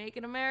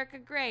making America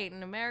great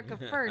and America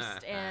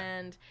first,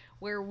 and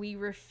where we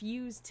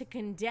refuse to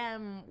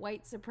condemn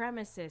white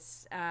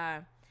supremacists.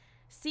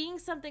 Seeing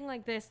something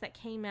like this that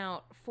came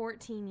out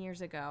 14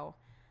 years ago,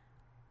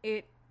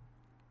 it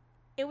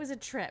was a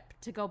trip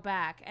to go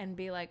back and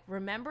be like,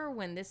 remember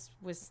when this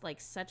was like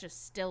such a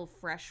still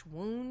fresh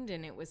wound,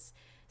 and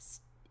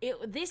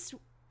this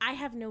I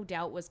have no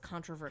doubt was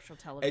controversial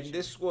television. And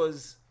this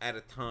was at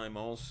a time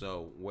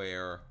also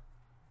where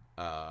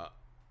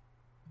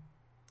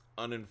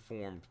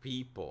uninformed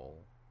people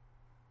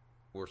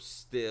were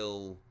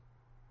still,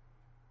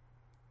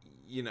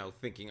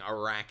 thinking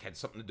Iraq had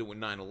something to do with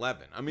 9/11.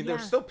 I mean,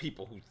 there's still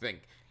people who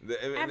think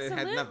that it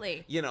had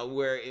nothing,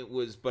 where it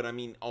was, but I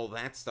mean, all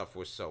that stuff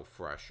was so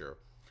fresher.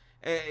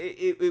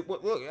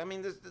 Look, I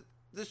mean,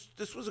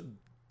 this was a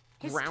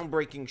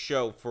groundbreaking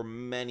show for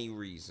many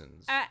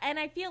reasons. And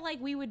I feel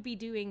like we would be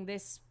doing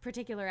this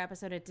particular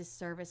episode a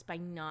disservice by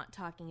not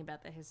talking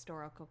about the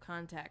historical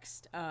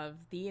context of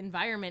the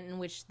environment in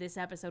which this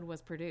episode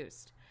was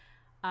produced.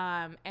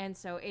 And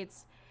so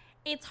it's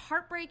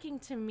heartbreaking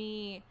to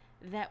me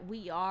that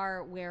we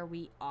are where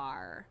we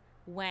are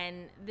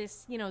when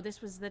this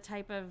was the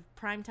type of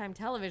primetime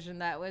television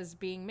that was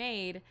being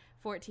made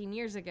 14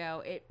 years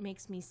ago. It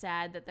makes me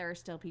sad that there are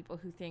still people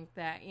who think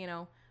that,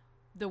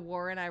 the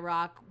war in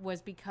Iraq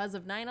was because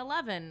of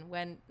 9/11,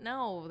 when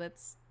no,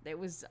 it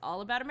was all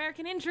about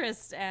American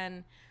interest.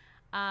 And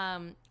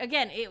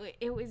again,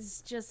 it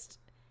was just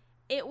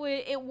it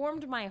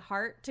warmed my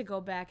heart to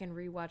go back and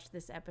rewatch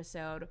this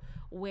episode,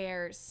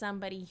 where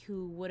somebody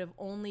who would have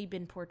only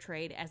been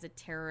portrayed as a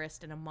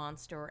terrorist and a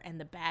monster and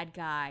the bad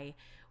guy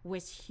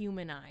was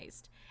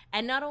humanized.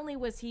 And not only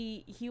was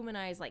he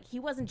humanized, like, he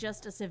wasn't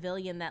just a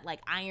civilian that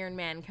like Iron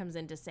Man comes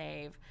in to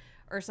save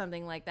or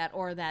something like that,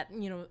 or that,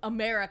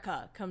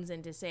 America comes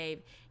in to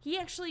save. He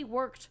actually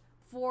worked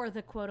for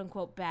the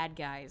quote-unquote bad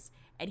guys,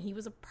 and he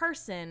was a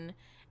person,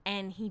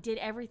 and he did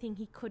everything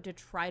he could to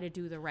try to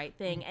do the right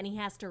thing, and he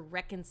has to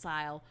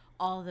reconcile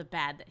all the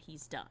bad that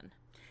he's done.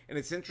 And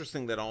it's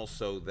interesting that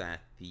also that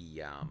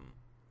the,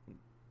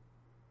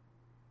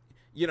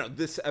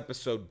 this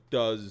episode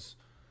does...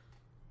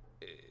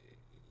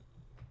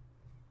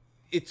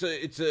 It's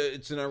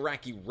an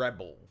Iraqi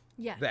rebel.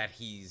 Yeah. That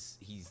he's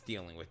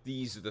dealing with.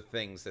 These are the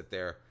things that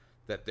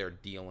they're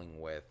dealing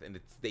with, and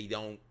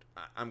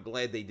I'm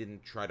glad they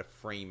didn't try to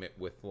frame it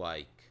with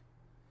like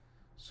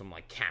some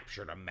like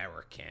captured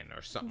American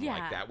or something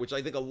like that, which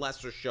I think a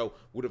lesser show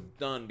would have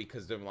done,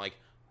 because they're like,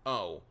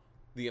 oh,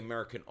 the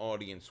American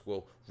audience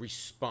will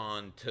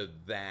respond to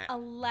that. A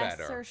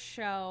lesser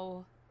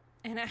show,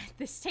 and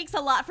this takes a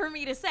lot for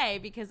me to say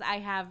because I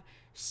have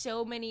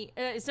so many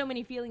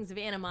feelings of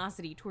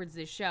animosity towards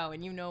this show,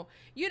 and you know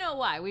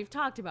why. We've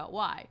talked about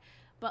why.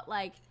 But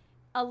like,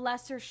 a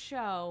lesser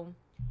show,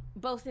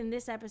 both in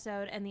this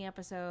episode and the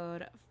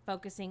episode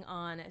focusing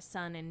on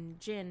Sun and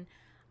Jin,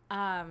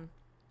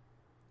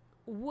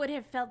 would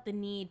have felt the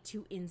need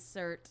to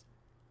insert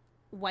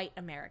white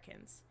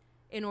Americans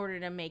in order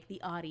to make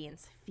the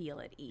audience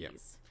feel at ease. Yeah.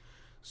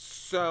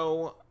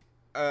 So,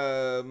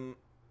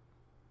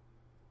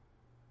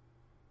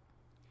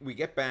 we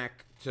get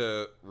back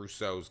to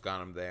Rousseau's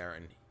got him there,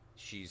 and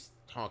she's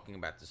talking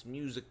about this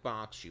music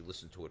box. She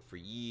listened to it for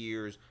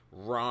years.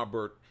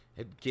 Robert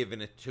had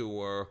given it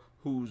to her.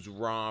 Who's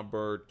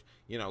Robert?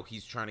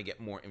 He's trying to get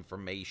more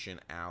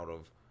information out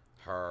of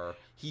her.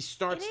 He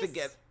starts to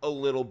get a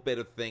little bit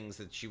of things,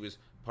 that she was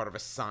part of a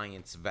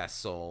science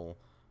vessel.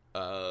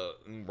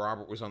 And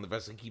Robert was on the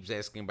vessel. He keeps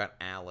asking about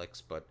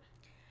Alex, but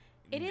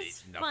it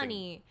is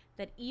funny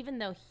that even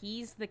though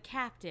he's the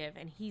captive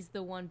and he's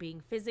the one being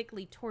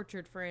physically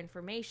tortured for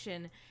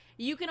information,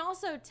 you can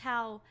also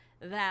tell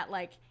that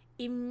like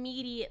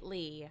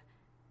immediately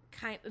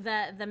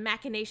the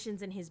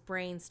machinations in his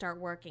brain start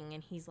working,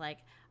 and he's like,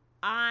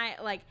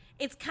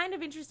 it's kind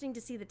of interesting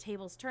to see the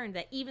tables turn,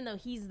 that even though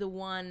he's the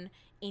one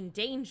in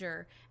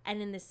danger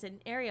and in this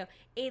scenario,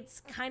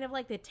 it's kind of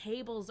like the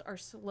tables are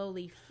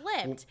slowly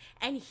flipped,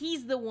 and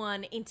he's the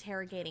one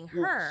interrogating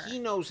her. He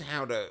knows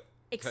how to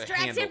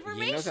extract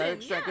information. He knows how to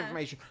extract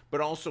information.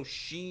 But also,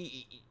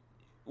 she,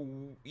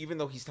 even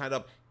though he's tied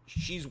up,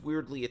 she's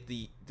weirdly at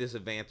the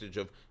disadvantage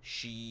of,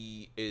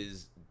 she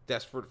is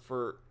desperate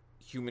for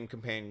human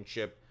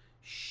companionship.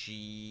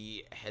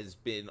 She has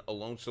been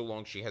alone so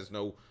long, she has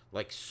no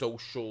like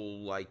social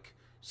like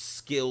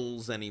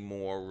skills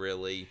anymore,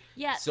 really.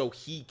 Yeah. So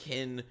he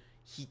can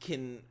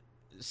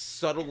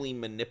subtly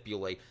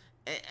manipulate.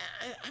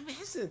 I'm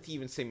hesitant to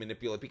even say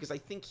manipulate, because I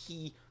think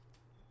he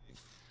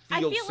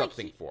feels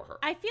something for her.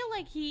 I feel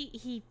like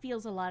he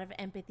feels a lot of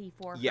empathy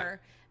for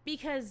her,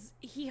 because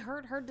he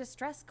heard her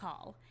distress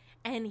call,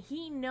 and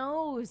he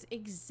knows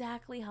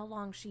exactly how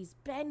long she's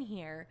been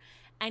here,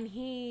 and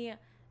he,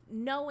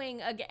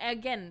 knowing,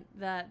 again,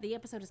 the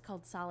episode is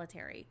called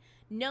Solitary,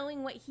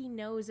 knowing what he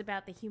knows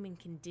about the human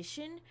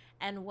condition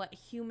and what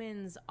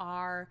humans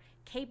are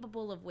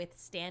capable of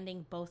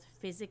withstanding both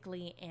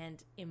physically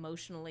and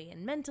emotionally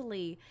and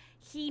mentally,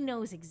 he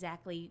knows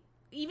exactly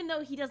even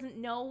though he doesn't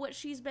know what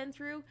she's been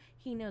through,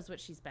 he knows what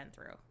she's been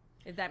through.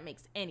 If that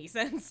makes any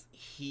sense.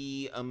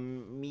 He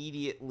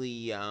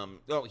immediately,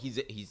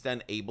 he's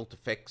then able to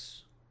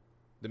fix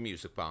the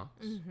music box,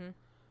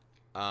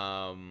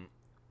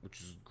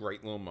 which is a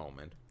great little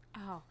moment.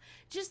 Oh,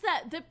 just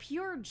the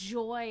pure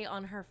joy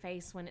on her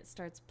face when it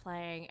starts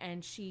playing,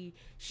 and she's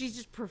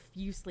just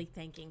profusely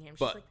thanking him.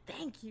 She's like,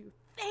 thank you.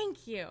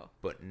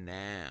 But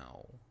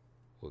now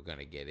we're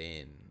gonna get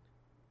in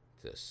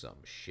to some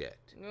shit.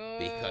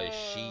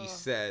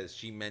 Because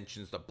she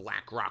mentions the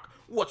Black Rock.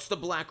 What's the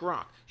Black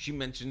Rock? She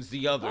mentions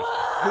the others.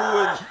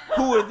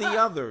 Who are the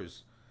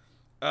others?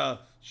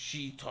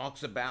 She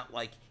talks about,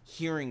 like,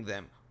 hearing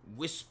them,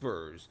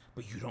 whispers,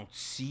 but you don't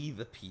see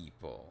the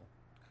people.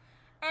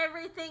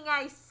 Everything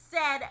I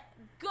said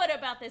good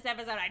about this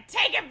episode, I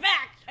take it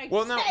back. Take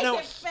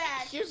it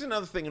back. Here's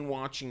another thing in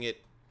watching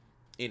it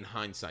in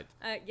hindsight.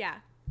 Yeah.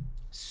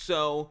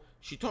 So,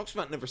 she talks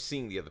about never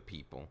seeing the other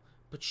people,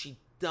 but she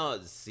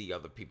does see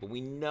other people.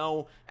 We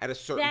know at a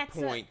certain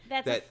point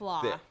that's a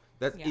flaw.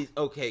 Is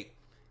okay.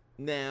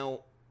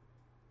 Now,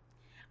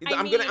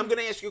 I'm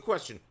gonna ask you a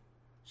question: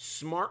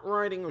 smart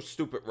writing or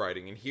stupid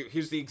writing? And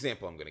here's the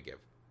example I'm gonna give.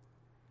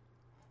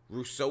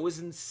 Rousseau is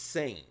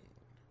insane.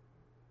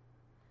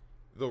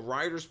 The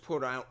writers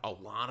put out a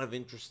lot of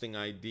interesting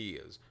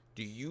ideas.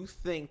 Do you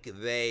think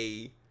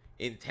they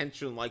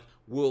intentionally,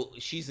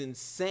 she's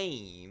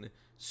insane,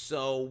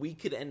 so we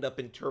could end up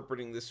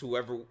interpreting this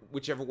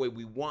whichever way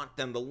we want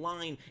down the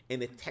line,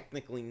 and it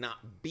technically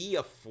not be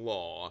a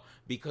flaw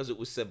because it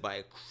was said by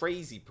a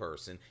crazy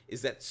person?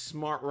 Is that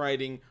smart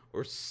writing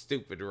or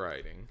stupid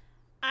writing?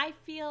 I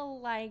feel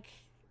like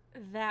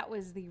that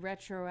was the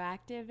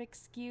retroactive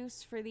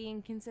excuse for the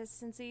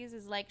inconsistencies,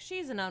 is like,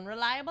 she's an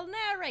unreliable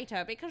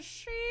narrator because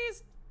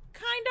she's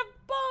kind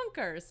of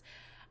bonkers.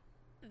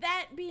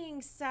 That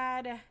being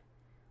said,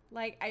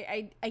 like,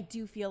 I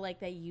do feel like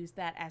they use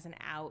that as an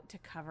out to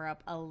cover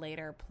up a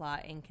later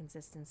plot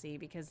inconsistency,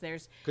 because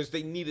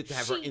they needed to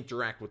have her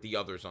interact with the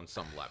others on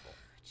some level.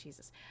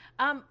 Jesus.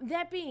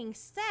 That being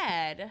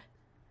said,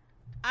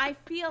 I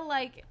feel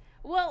like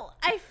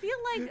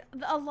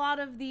a lot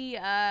of the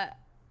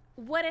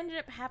what ended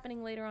up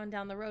happening later on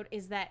down the road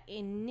is that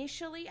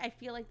initially I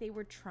feel like they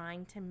were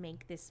trying to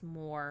make this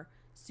more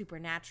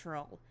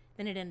supernatural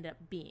than it ended up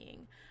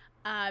being,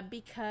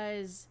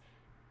 because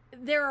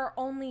there are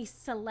only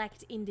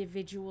select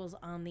individuals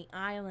on the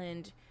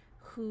island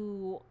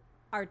who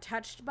are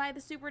touched by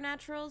the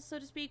supernatural, so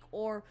to speak,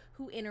 or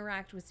who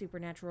interact with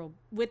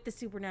the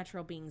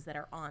supernatural beings that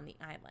are on the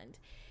island.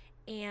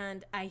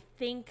 And I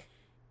think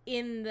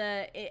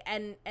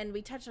and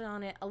we touched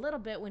on it a little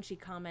bit when she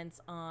comments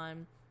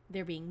on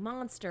there being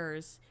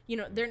monsters. You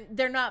know,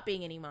 they're not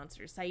being any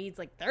monsters. Saeed's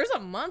like, there's a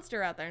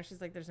monster out there, and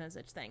she's like, there's no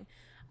such thing.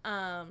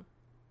 I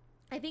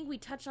think we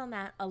touched on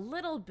that a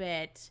little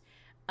bit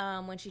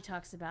when she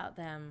talks about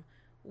them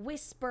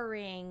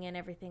whispering and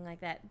everything like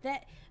that.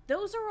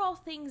 Those are all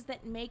things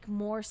that make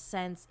more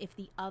sense if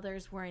the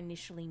others were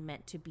initially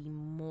meant to be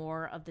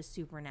more of the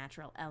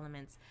supernatural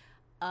elements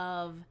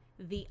of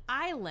the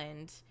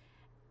island,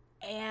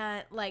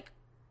 and like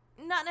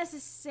not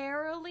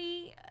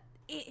necessarily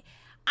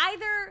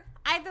either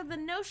the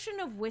notion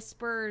of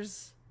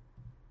whispers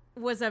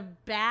was a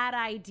bad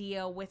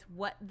idea with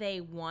what they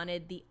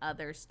wanted the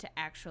others to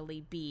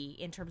actually be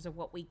in terms of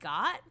what we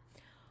got,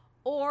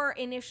 or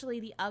initially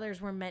the others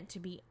were meant to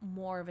be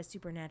more of a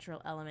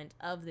supernatural element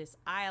of this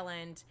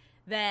island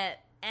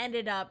that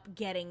ended up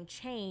getting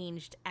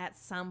changed at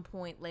some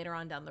point later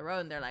on down the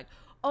road, and they're like,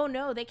 oh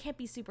no, they can't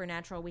be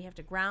supernatural, we have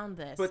to ground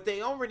this. But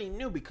they already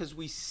knew, because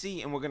we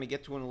see, and we're going to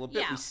get to it in a little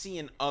bit, we see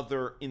an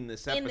other in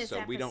this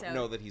episode. We don't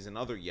know that he's an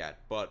other yet,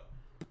 but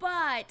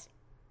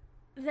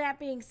that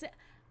being said,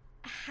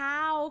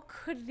 how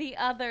could the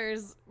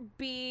others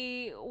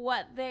be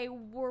what they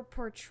were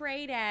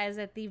portrayed as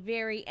at the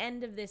very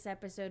end of this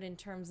episode in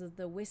terms of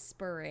the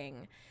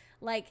whispering?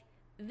 Like,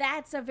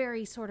 that's a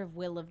very sort of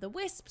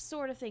will-o'-the-wisp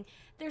sort of thing.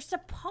 They're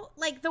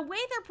like, the way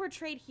they're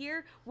portrayed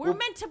here, we're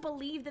meant to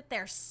believe that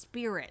they're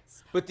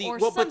spirits or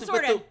some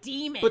sort of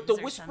demons. But the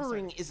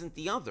whispering isn't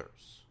the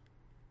others.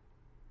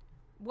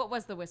 What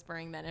was the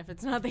whispering then, if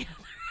it's not the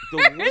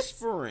others? The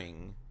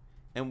whispering,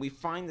 and we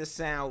find this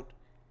out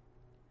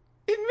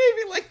in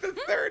maybe like the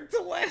third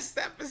to last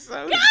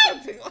episode,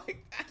 something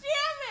like that.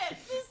 Damn it!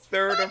 This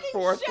third or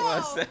fourth show.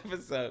 Last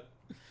episode.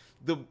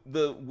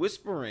 The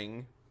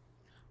whispering.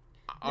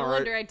 No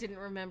wonder I didn't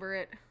remember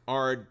it.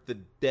 Are the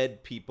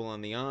dead people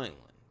on the island.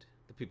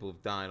 The people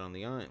who've died on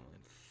the island.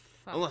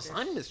 Unless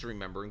I'm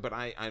misremembering, but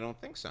I don't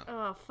think so.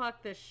 Oh,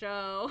 fuck this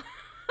show.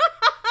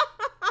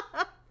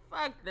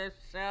 Fuck this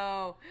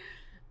show.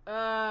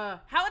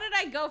 How did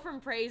I go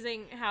from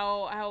praising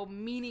how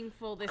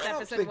meaningful this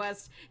episode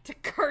was to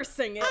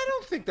cursing it? I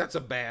don't think that's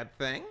a bad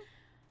thing.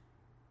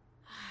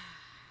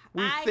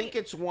 We think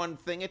it's one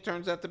thing, it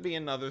turns out to be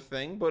another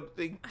thing, but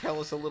they tell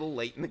us a little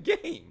late in the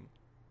game.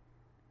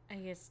 I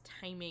guess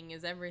timing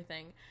is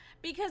everything.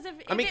 Because if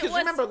I mean, it because was,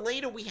 remember,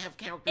 later we have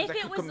characters if that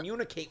it can was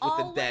communicate with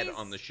the dead always-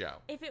 on the show.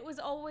 if it was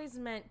always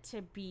meant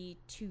to be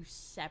two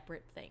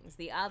separate things,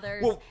 the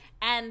others Well-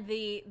 and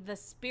the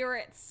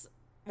spirits.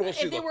 Well,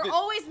 see, If they look, were the-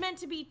 always meant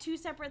to be two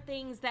separate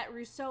things that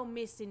Rousseau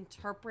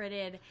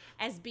misinterpreted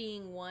as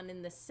being one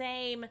and the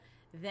same,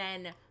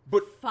 then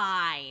But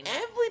fine.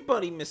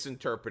 everybody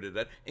misinterpreted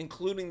it,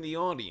 including the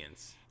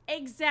audience.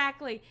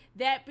 Exactly.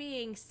 That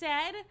being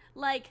said,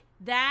 like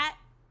that,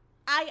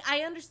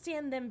 I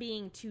understand them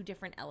being two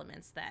different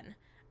elements then.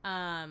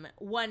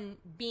 One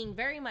being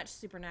very much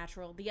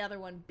supernatural, the other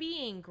one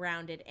being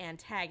grounded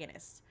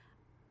antagonist.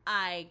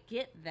 I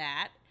get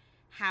that.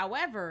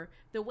 However,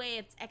 the way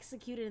it's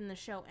executed in the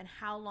show and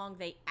how long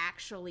they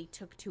actually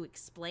took to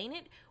explain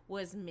it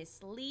was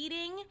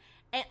misleading.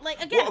 And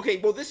like again, Well, okay,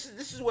 well, this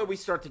is where we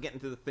start to get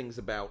into the things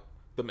about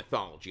the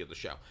mythology of the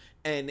show.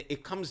 And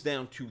it comes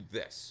down to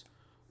this.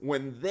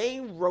 When they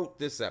wrote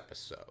this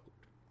episode,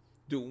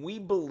 do we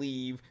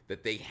believe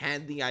that they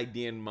had the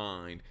idea in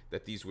mind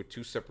that these were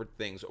two separate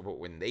things? Or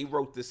when they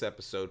wrote this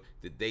episode,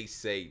 did they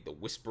say the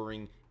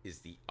whispering is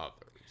the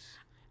others?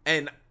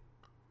 And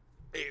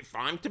if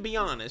I'm to be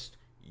honest,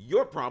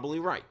 you're probably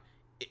right.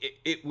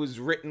 It was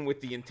written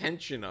with the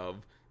intention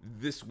of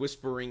this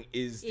whispering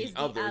is the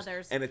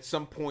others. And at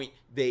some point,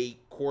 they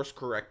course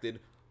corrected,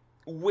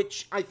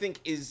 which I think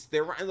is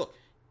their right. Look,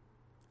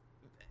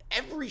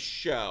 every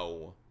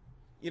show,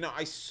 you know,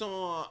 I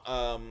saw.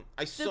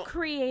 the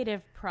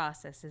creative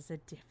process is a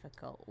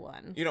difficult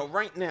one. You know,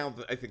 right now,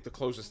 I think the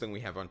closest thing we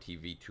have on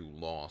TV to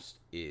Lost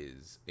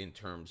is in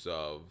terms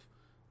of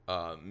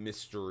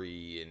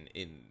mystery and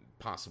in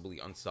possibly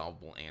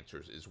unsolvable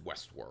answers is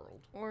Westworld.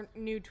 Or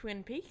New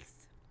Twin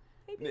Peaks?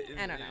 Maybe?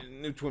 I don't know.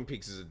 New Twin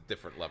Peaks is a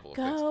different level of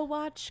things. Go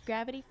watch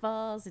Gravity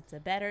Falls. It's a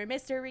better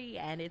mystery,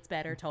 and it's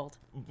better told.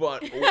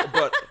 But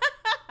the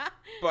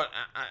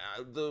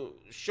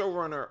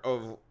showrunner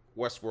of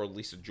Westworld,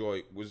 Lisa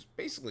Joy, was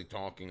basically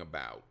talking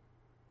about,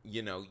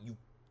 you know,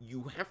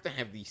 you have to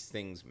have these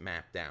things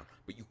mapped out,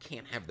 but you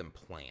can't have them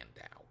planned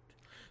out.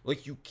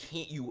 Like you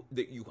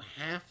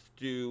have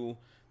to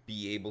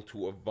be able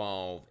to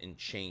evolve and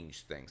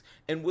change things.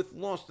 And with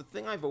Lost, the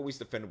thing I've always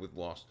defended with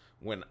Lost,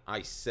 when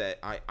I said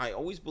I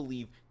always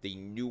believe they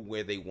knew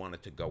where they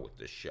wanted to go with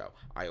this show.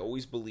 I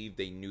always believed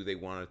they knew they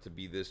wanted it to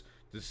be this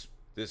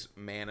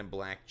man in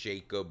black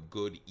Jacob,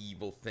 good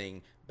evil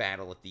thing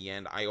battle at the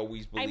end. I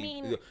always believe. I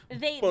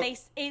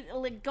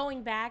mean,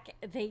 going back,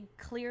 they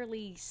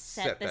clearly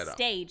set the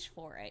stage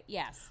for it.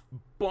 Yes,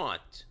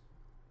 but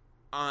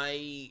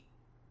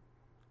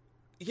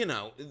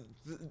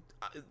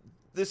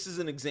this is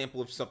an example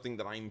of something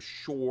that I'm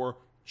sure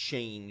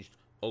changed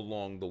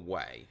along the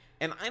way.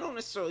 And I don't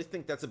necessarily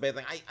think that's a bad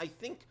thing. I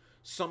think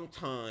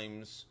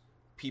sometimes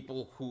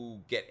people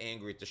who get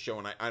angry at the show,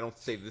 and I don't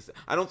say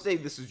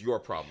this is your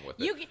problem with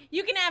it.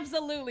 You can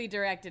absolutely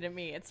direct it at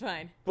me. It's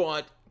fine.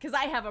 But because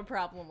I have a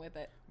problem with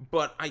it.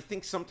 But I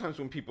think sometimes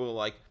when people are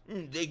like,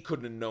 they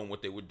couldn't have known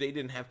what they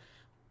didn't have.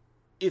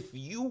 If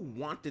you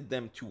wanted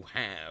them to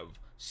have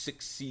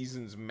 6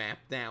 seasons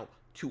mapped out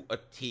to a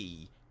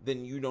T,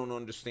 then you don't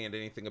understand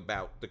anything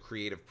about the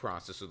creative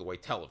process or the way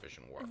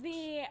television works.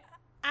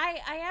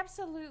 I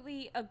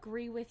absolutely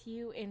agree with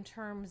you in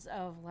terms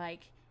of,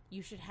 like,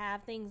 you should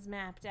have things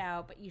mapped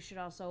out, but you should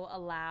also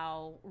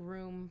allow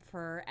room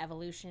for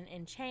evolution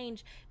and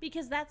change,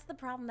 because that's the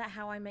problem that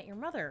How I Met Your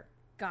Mother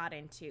got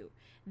into.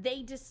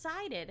 They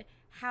decided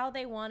how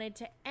they wanted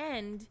to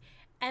end,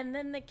 and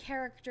then the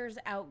characters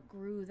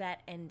outgrew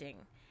that ending.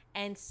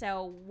 And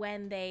so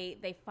when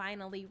they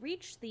finally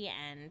reached the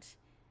end,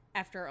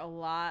 after a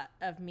lot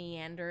of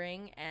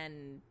meandering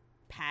and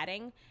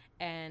padding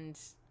and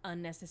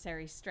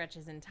unnecessary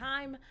stretches in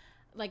time,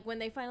 like when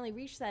they finally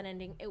reached that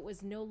ending, it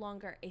was no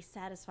longer a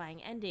satisfying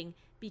ending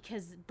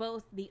because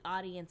both the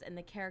audience and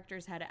the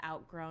characters had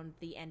outgrown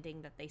the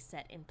ending that they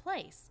set in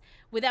place.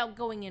 Without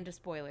going into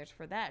spoilers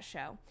for that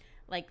show,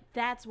 like,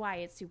 that's why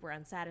it's super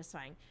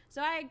unsatisfying.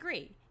 So I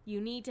agree. You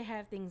need to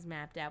have things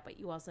mapped out, but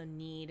you also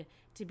need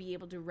to be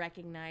able to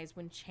recognize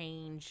when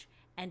change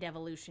and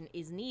evolution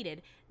is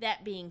needed.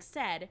 That being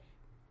said,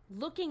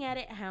 looking at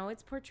it how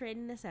it's portrayed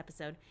in this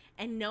episode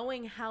and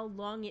knowing how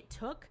long it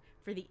took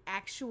for the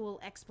actual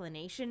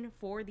explanation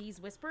for these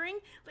whispering,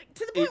 like,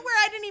 to the point where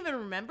I didn't even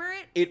remember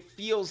it. It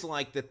feels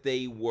like that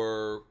they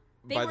were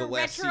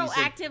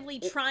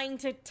retroactively trying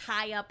to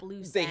tie up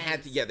loose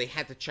ends. They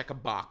had to check a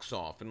box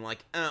off and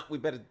like, we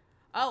better.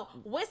 Oh,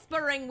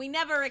 whispering, we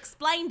never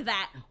explained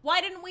that. Why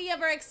didn't we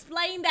ever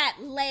explain that,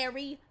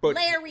 Larry?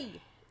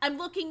 Larry, I'm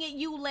looking at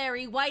you,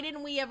 Larry. Why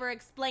didn't we ever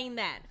explain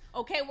that?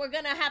 Okay, we're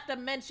gonna have to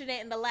mention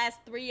it in the last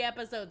 3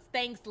 episodes.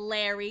 Thanks,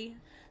 Larry.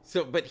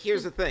 So, but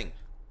here's the thing.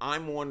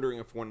 I'm wondering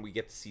if when we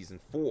get to season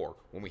 4,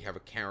 when we have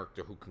a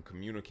character who can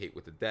communicate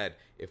with the dead,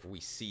 if we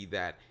see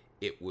that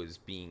it was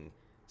being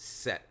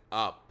set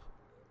up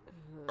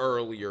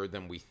earlier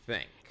than we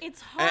think.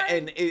 It's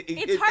hard.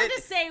 It's hard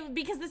to say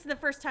because this is the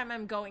first time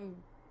I'm going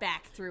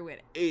back through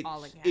it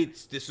all again.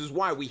 This is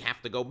why we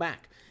have to go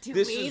back.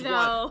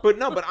 Why, but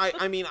no, but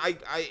I mean, I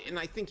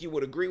think you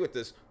would agree with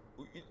this.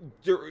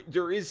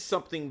 there is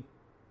something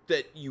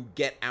that you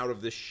get out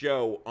of the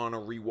show on a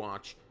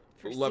rewatch,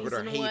 For love it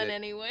or season hate 1 it.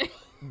 anyway.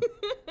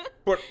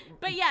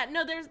 But yeah,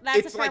 no, that's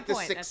it's a fair like The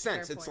point. Sixth That's a fair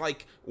Sense. It's point.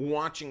 like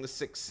watching The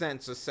Sixth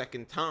Sense a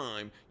second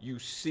time. You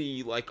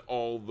see like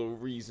all the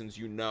reasons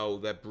you know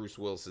that Bruce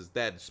Willis is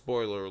dead.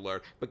 Spoiler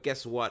alert. But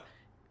guess what?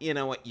 You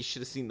know what? You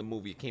should have seen the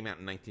movie. It came out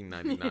in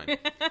 1999.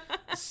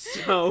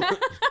 So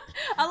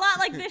a lot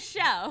like this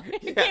show.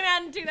 It came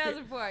out in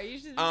 2004. You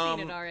should have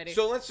seen it already.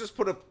 So let's just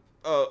put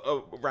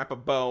wrap a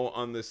bow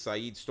on this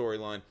Sayid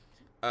storyline.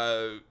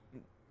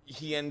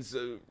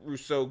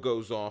 Rousseau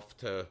goes off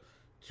to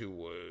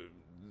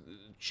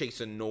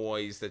chase a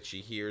noise that she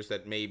hears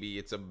that maybe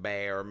it's a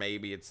bear,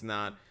 maybe it's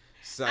not.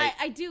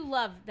 I do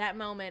love that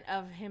moment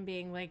of him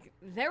being like,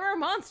 there are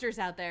monsters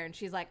out there. And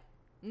she's like,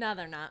 no,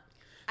 they're not.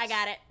 I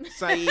got it.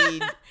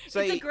 Sayid, it's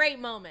a great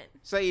moment.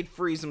 Sayid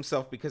frees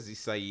himself because he's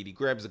Sayid. He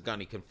grabs a gun.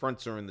 He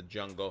confronts her in the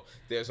jungle.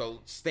 There's a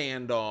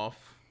standoff.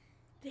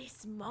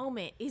 This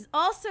moment is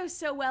also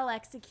so well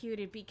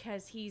executed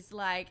because he's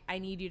like, I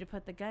need you to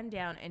put the gun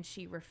down. And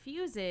she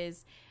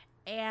refuses.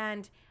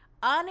 And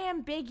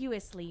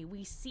unambiguously,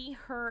 we see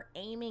her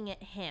aiming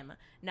at him.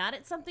 Not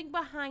at something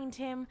behind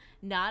him.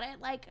 Not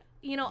at, like,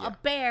 a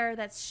bear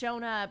that's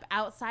shown up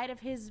outside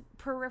of his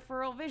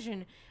peripheral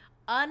vision.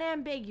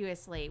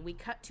 Unambiguously, we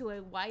cut to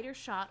a wider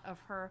shot of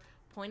her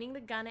pointing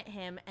the gun at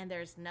him, and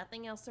there's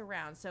nothing else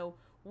around. So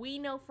we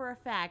know for a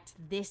fact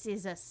this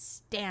is a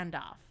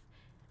standoff.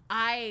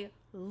 I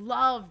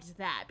loved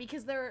that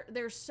because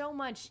there's so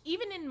much,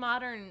 even in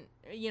modern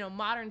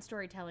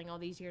storytelling all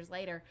these years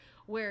later,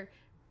 where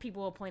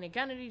people will point a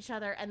gun at each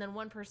other and then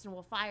one person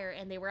will fire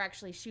and they were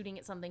actually shooting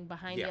at something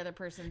behind the other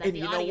person that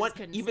the audience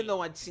couldn't see. Even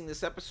though I'd seen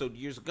this episode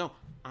years ago,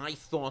 I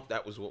thought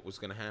that was what was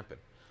going to happen.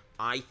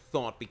 I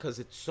thought because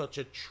it's such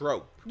a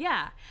trope.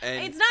 Yeah.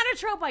 And it's not a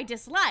trope I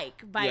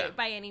dislike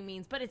by any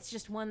means, but it's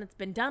just one that's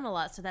been done a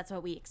lot, so that's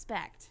what we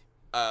expect.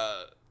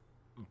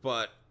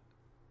 But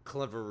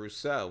clever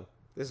Rousseau,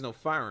 there's no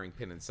firing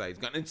pin in Sayid's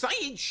gun. And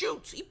Sayid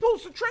shoots. He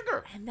pulls the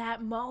trigger. And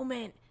that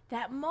moment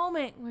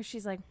where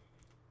she's like,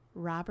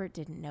 Robert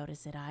didn't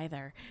notice it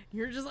either.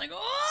 You're just like,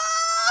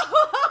 oh!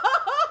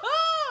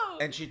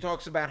 And she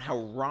talks about how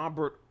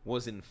Robert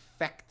was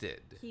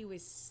infected. He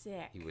was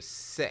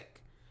sick.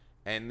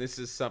 And this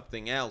is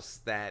something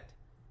else that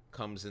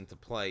comes into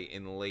play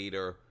in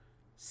later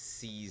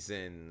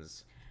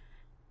seasons.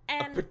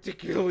 And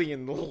particularly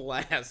in the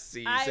last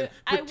season.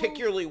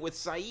 Particularly with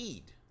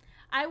Sayid.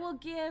 I will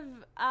give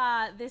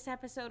this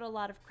episode a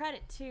lot of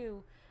credit,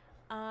 too.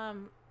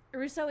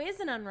 Rousseau is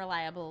an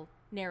unreliable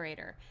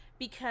narrator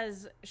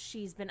because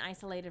she's been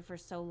isolated for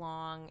so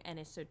long and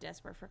is so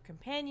desperate for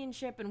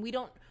companionship, and we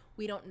don't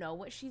know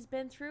what she's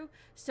been through,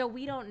 so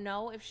we don't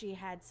know if she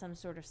had some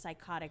sort of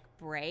psychotic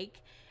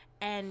break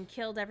and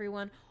killed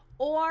everyone,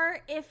 or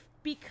if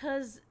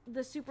because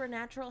the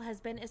supernatural has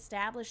been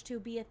established to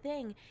be a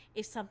thing,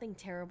 if something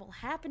terrible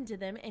happened to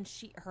them and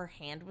her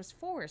hand was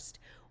forced.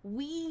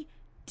 We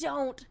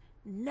don't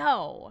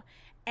know.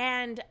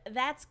 And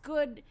that's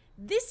good.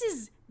 This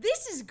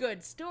is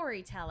good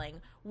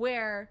storytelling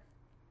where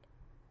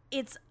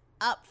it's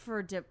up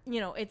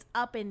it's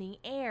up in the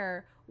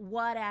air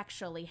what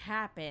actually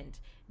happened.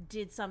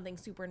 Did something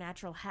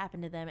supernatural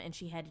happen to them and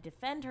she had to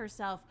defend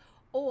herself,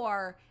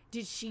 or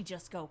did she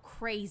just go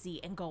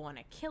crazy and go on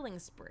a killing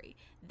spree?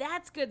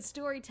 That's good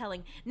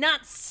storytelling,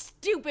 not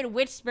stupid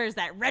whispers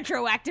that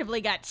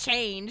retroactively got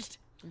changed.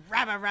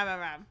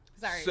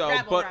 Sorry,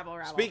 rabble.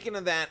 Speaking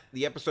of that,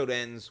 the episode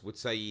ends with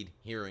Sayid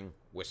hearing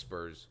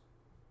whispers.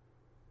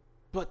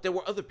 But there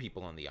were other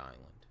people on the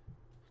island.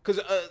 Because,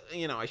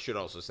 I should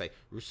also say,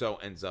 Rousseau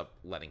ends up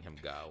letting him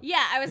go.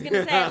 Yeah, I was going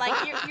to say,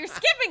 like, you're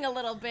skipping a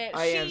little bit.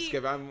 I am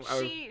skipping.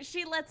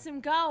 She lets him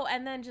go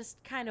and then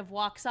just kind of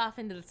walks off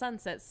into the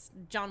sunsets,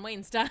 John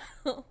Wayne style.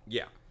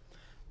 Yeah.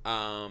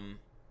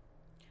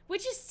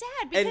 Which is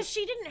sad because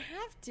she didn't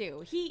have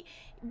to.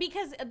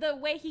 Because the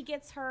way he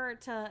gets her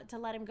to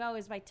let him go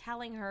is by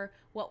telling her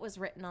what was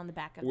written on the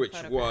back of the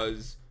photograph.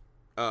 Which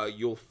was,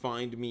 you'll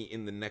find me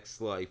in the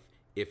next life,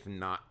 if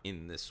not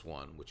in this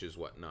one, which is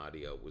what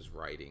Nadia was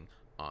writing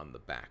on the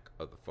back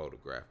of the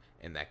photograph.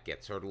 And that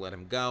gets her to let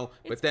him go.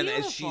 But then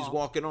as she's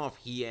walking off,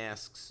 he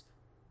asks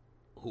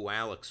who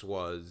Alex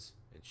was,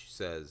 and she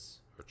says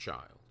her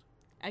child.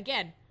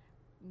 Again,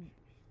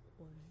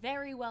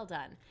 very well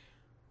done.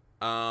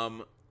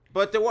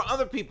 But there were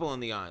other people on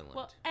the island.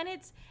 Well, and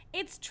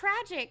it's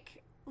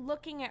tragic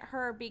looking at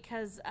her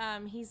because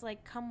he's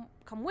like, come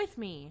with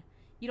me.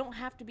 You don't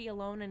have to be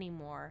alone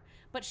anymore.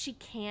 But she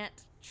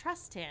can't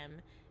trust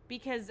him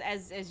because,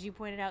 as you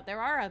pointed out,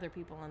 there are other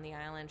people on the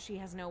island. She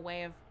has no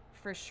way of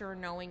for sure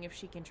knowing if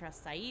she can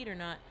trust Sayid or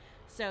not.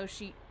 So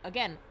she,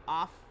 again,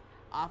 off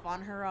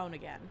on her own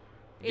again.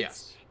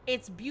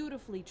 It's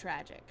beautifully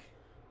tragic.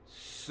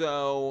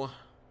 So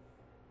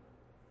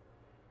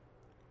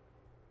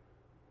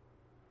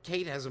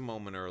Kate has a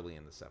moment early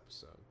in this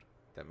episode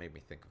that made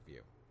me think of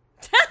you.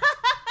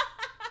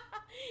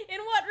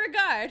 In what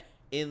regard?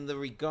 In the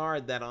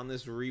regard that on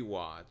this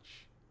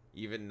rewatch,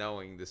 even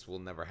knowing this will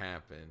never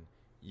happen,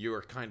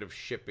 you're kind of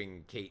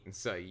shipping Kate and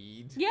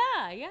Saeed.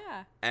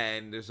 Yeah.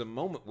 And there's a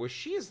moment where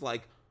she is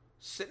like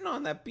sitting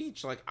on that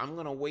beach, like, I'm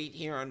gonna wait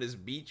here on this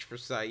beach for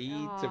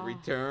Saeed to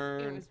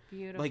return. It was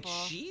beautiful. Like,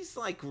 she's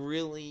like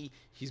really,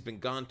 he's been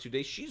gone 2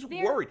 days. She's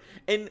worried.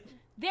 And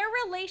their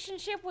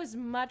relationship was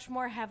much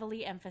more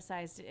heavily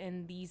emphasized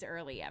in these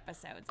early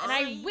episodes. And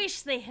I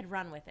wish they had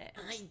run with it.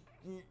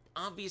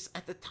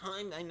 At the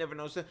time, I never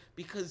noticed that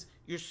because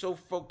you're so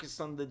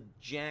focused on the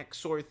Jack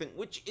Sawyer thing,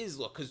 which is,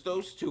 look, because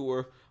those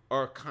two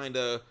are kind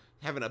of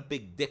having a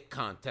big dick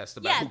contest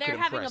about who can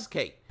impress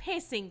Kate.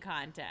 Pissing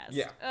contest.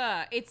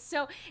 Yeah. It's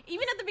so,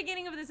 even at the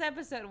beginning of this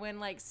episode when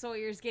like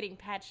Sawyer's getting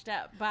patched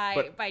up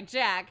by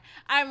Jack,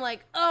 I'm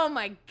like, oh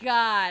my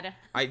God.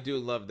 I do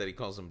love that he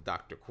calls him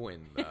Dr.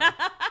 Quinn, though.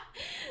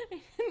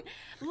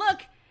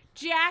 Look,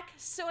 Jack,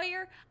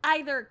 Sawyer,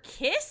 either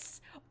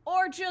kiss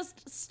or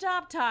just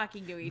stop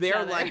talking to each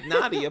other. They're like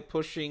Nadia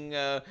pushing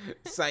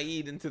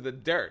Saeed into the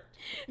dirt.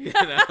 You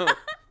know?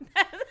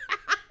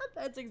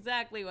 That's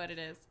exactly what it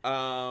is.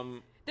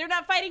 They're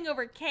not fighting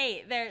over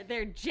Kate.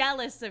 They're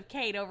jealous of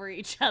Kate over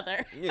each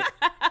other. Yeah.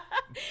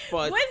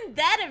 But wouldn't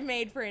that have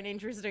made for an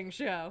interesting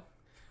show?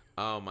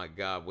 Oh my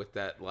God, with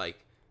that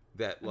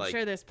I'm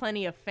sure there's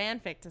plenty of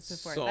fanfic to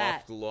support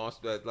soft, that.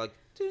 lost, like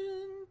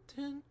dun,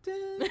 dun,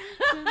 dun,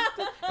 dun,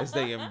 dun, as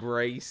they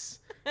embrace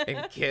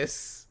and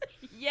kiss.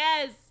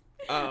 Yes.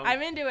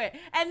 I'm into it.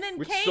 And then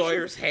with Kate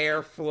Sawyer's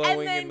hair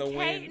flowing in the wind.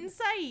 And then Kate and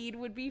Saeed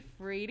would be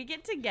free to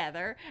get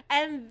together,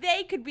 and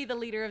they could be the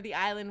leader of the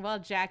island while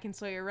Jack and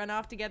Sawyer run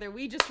off together.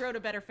 We just wrote a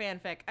better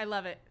fanfic. I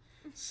love it.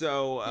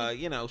 So,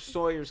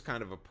 Sawyer's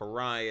kind of a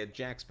pariah.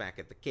 Jack's back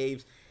at the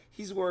caves.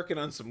 He's working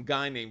on some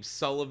guy named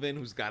Sullivan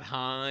who's got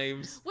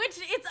hives. Which,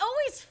 it's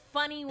always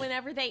funny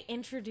whenever they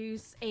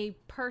introduce a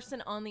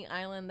person on the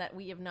island that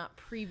we have not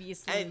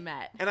previously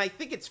met. And I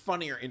think it's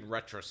funnier in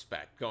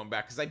retrospect, going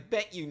back, because I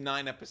bet you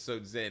 9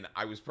 episodes in,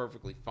 I was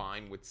perfectly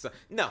fine with...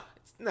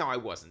 No, I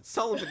wasn't.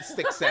 Sullivan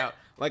sticks out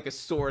like a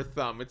sore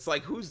thumb. It's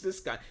like, who's this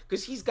guy?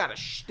 Because he's got a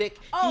shtick.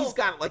 He's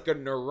got like a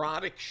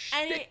neurotic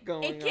shtick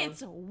going on. It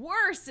gets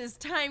worse as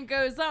time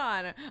goes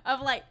on.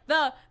 Of like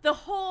the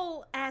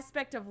whole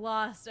aspect of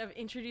Lost of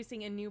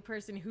introducing a new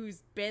person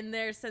who's been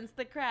there since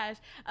the crash.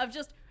 Of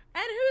just,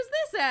 and who's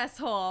this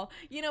asshole?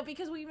 You know,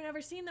 because we've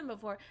never seen them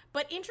before.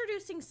 But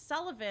introducing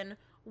Sullivan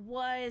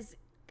was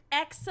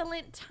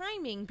excellent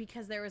timing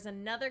because there was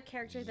another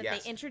character that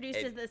they introduced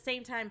at the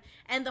same time,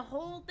 and the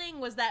whole thing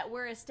was that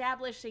we're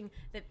establishing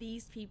that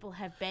these people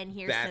have been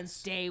here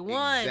since day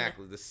one.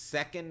 Exactly. The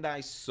second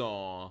I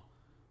saw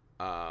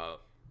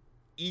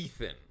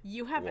Ethan,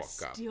 you have a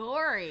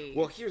story.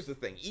 Well, here's the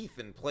thing.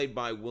 Ethan, played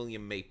by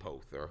William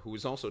Mapother, who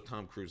is also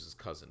Tom Cruise's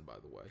cousin, by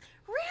the way.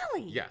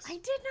 Really? Yes. I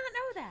did not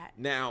know that.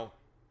 Now,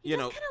 he does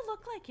kind of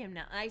look like him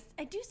now.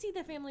 I do see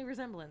the family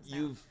resemblance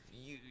now.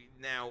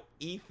 Now,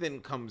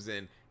 Ethan comes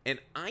in, and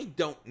I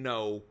don't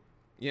know,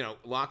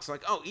 Locke's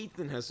like, oh,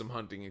 Ethan has some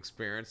hunting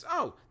experience.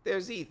 Oh,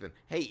 there's Ethan.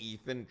 Hey,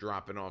 Ethan,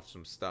 dropping off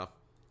some stuff.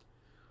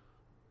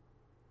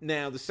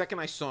 Now, the second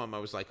I saw him, I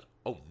was like,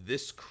 oh,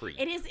 this creep.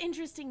 It is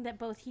interesting that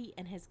both he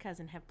and his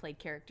cousin have played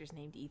characters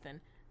named Ethan.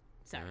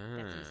 Sorry,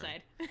 that's an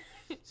aside.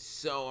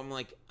 So I'm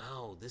like,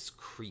 oh, this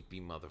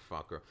creepy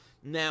motherfucker.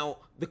 Now,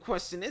 the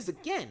question is,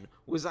 again,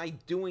 was I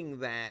doing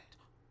that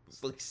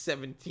like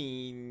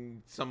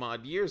 17 some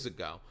odd years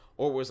ago?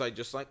 Or was I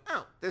just like,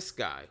 oh, this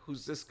guy,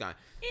 who's this guy?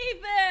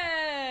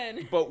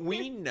 Ethan! But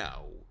we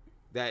know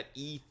that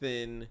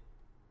Ethan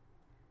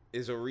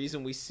is a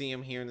reason we see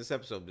him here in this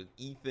episode, but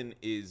Ethan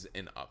is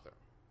an other.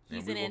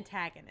 He's an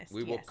antagonist.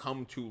 We will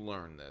come to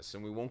learn this,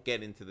 and we won't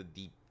get into the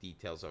deep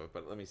details of it,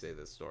 but let me say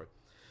this story.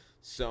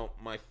 So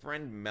my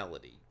friend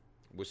Melody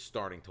was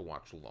starting to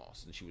watch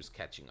Lost, and she was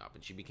catching up,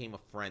 and she became a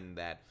friend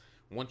that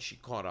once she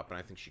caught up, and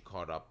I think she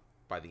caught up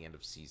by the end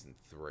of season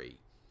 3,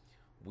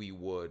 we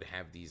would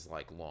have these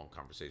like long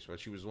conversations. But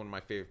she was one of my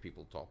favorite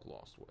people to talk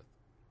Lost with.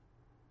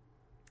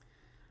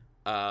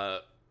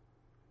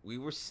 We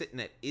were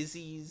sitting at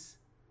Izzy's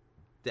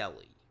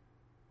Deli,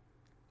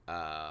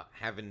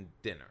 having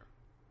dinner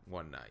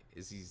one night.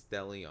 Izzy's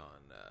Deli on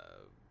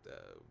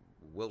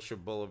Wilshire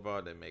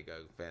Boulevard. They make a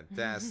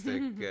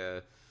fantastic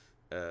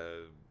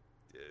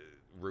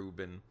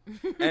Reuben.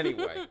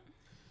 Anyway,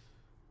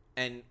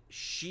 and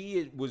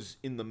she was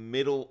in the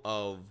middle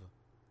of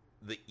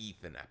the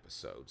Ethan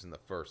episodes in the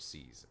first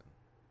season.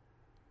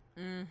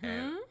 Mm-hmm.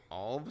 And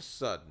all of a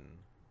sudden,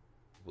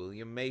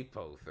 William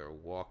Mapother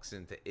walks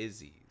into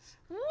Izzy's.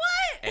 What?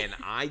 And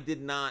I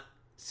did not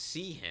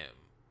see him,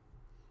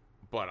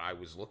 but I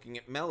was looking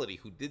at Melody,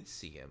 who did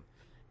see him,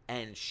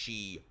 and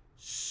she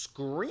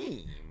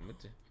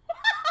screamed.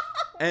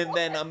 And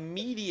then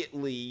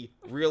immediately,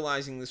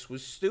 realizing this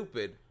was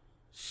stupid,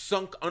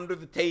 sunk under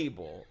the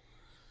table.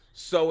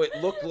 So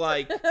it looked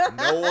like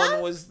no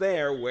one was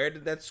there. Where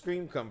did that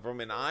scream come from?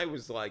 And I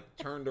was like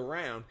turned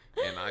around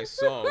and I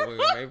saw William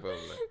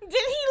Mapother. Did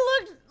he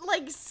look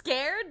like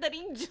scared that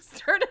he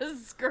just heard a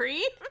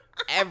scream?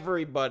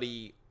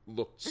 Everybody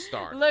looked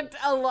startled. Looked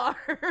alarmed.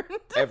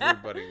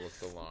 Everybody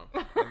looked alarmed.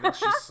 And then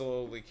she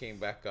slowly came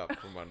back up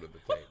from under the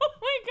table. Oh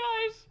my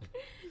gosh.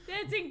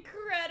 That's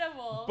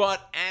incredible.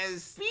 But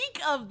Speak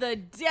of the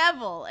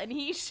devil, and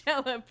he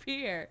shall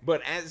appear.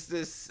 But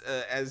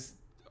as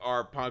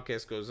our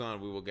podcast goes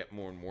on, we will get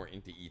more and more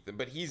into Ethan.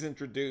 But he's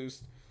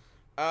introduced.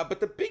 But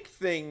the big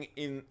thing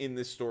in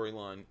this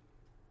storyline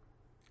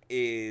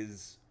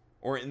is,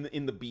 or in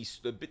the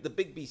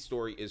big B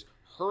story is,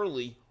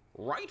 Hurley,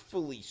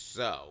 rightfully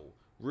so,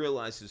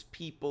 realizes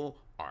people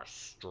are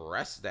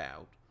stressed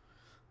out.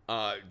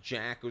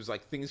 Jack was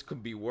like, things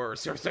could be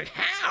worse. I was like,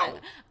 how?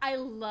 I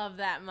love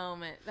that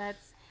moment.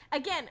 That's,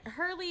 again,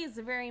 Hurley is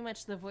very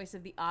much the voice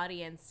of the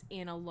audience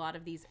in a lot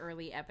of these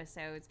early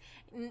episodes.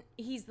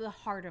 He's the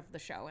heart of the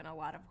show in a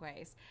lot of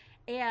ways.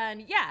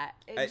 And yeah,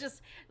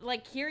 just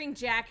like hearing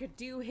Jack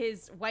do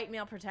his white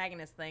male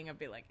protagonist thing of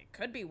be like, it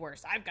could be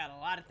worse. I've got a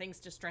lot of things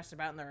to stress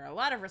about, and there are a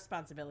lot of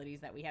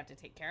responsibilities that we have to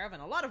take care of,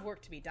 and a lot of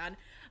work to be done.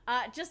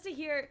 Just to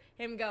hear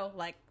him go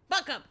like,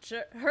 buck up,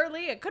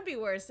 Hurley, it could be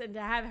worse. And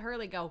to have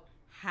Hurley go,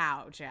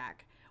 how,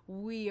 Jack?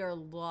 We are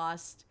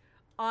lost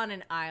on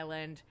an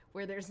island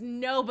where there's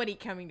nobody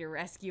coming to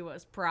rescue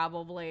us,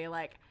 probably.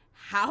 Like,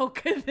 how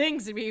could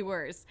things be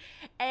worse?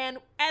 And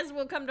as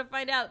we'll come to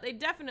find out, they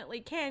definitely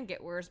can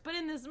get worse. But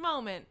in this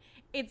moment,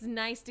 it's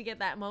nice to get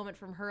that moment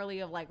from Hurley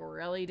of like,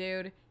 really,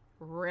 dude?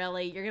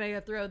 Really? You're going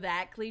to throw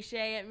that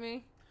cliche at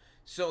me?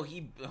 So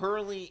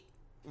Hurley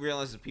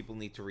realizes people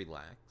need to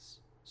relax.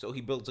 So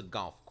he builds a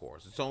golf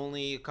course. It's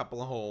only a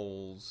couple of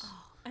holes.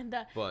 Oh, and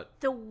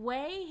the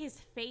way his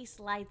face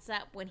lights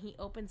up when he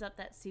opens up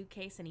that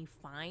suitcase and he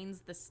finds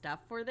the stuff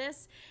for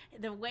this,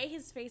 the way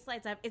his face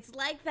lights up, it's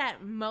like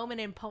that moment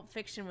in Pulp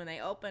Fiction when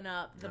they open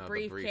up the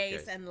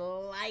briefcase and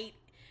light,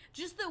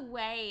 just the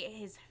way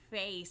his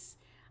face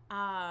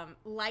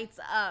lights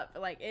up.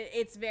 Like,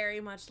 it's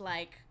very much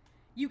like,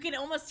 you can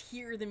almost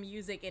hear the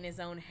music in his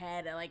own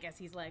head, like, as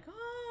he's like,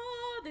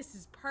 oh, this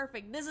is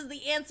perfect. This is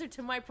the answer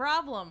to my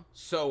problem.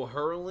 So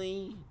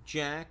Hurley,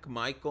 Jack,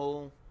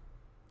 Michael,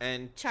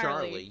 and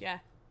Charlie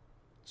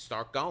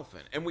start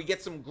golfing. And we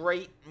get some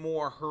great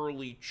more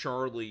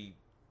Hurley-Charlie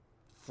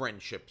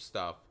friendship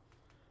stuff.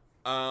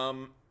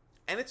 And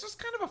it's just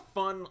kind of a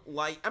fun,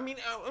 light...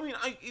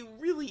 it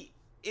really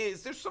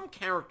is. There's some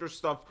character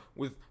stuff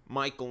with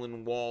Michael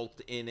and Walt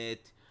in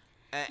it.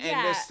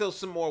 And there's still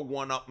some more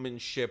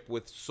one-upmanship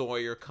with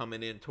Sawyer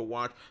coming in to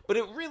watch. But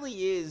it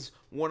really is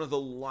one of the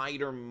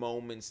lighter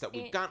moments that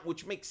we've got,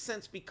 which makes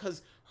sense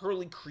because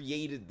Hurley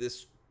created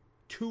this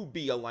to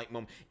be a light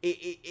moment.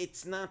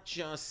 It's not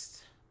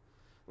just...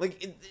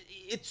 Like,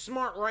 it's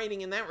smart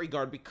writing in that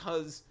regard,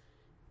 because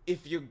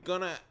if you're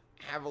gonna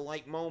have a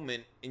light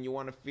moment and you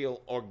want to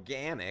feel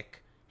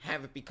organic,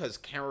 have it because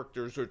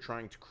characters are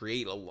trying to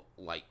create a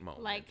light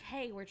moment. Like,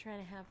 hey, we're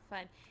trying to have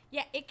fun.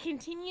 Yeah, it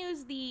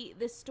continues the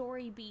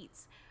story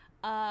beats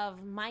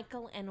of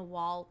Michael and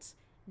Walt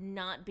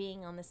not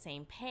being on the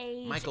same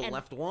page. Michael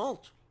left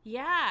Walt.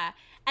 Yeah.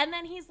 And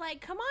then he's like,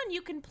 come on,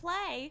 you can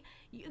play.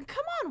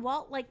 Come on,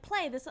 Walt, like,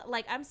 play this.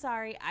 Like, I'm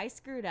sorry, I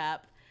screwed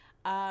up.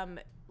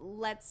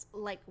 Let's,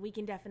 like, we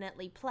can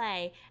definitely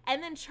play.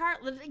 And then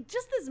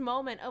just this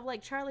moment of,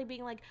 like, Charlie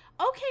being like,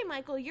 okay,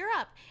 Michael, you're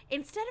up.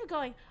 Instead of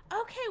going,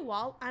 okay,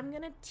 Walt, I'm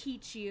going to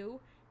teach you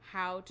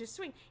how to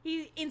swing.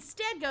 He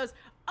instead goes,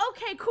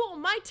 okay, cool,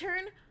 my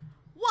turn.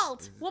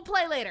 Walt, we'll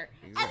play later.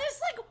 And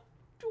it's like,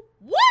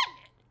 what?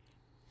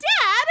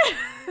 Dad?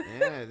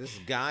 Yeah, this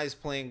guy's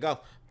playing golf.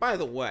 By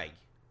the way,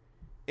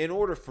 in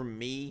order for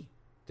me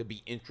to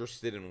be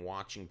interested in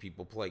watching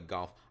people play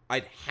golf,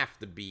 I'd have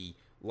to be,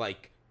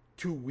 like,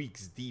 2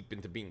 weeks deep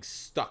into being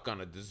stuck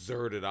on a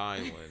deserted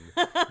island.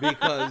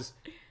 Because,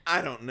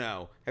 I don't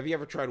know. Have you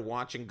ever tried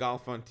watching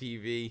golf on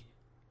TV?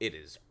 It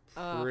is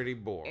pretty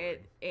boring.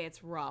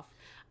 It's rough.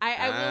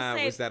 I will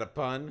say... Was that a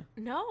pun?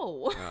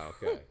 No. Oh,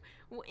 okay.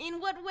 In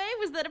what way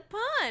was that a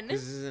pun?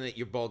 Because isn't it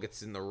your ball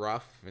gets in the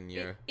rough and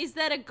you're... Is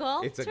that a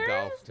golf term? It's a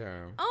golf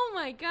term. Oh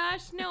my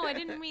gosh, no, I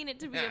didn't mean it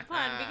to be a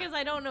pun because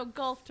I don't know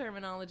golf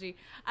terminology.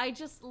 I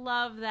just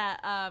love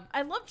that.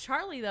 I love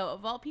Charlie, though,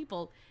 of all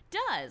people,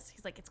 does.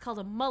 He's like, it's called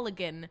a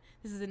mulligan.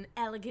 This is an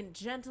elegant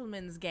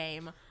gentleman's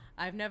game.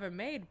 I've never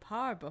made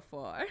par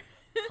before.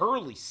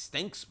 Hurley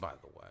stinks, by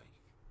the way.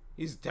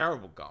 He's a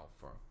terrible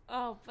golfer.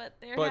 Oh, but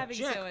they're having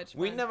Jack, so much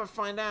fun. We never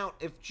find out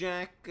if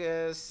Jack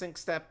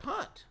sinks that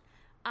putt.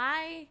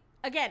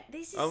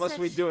 This is unless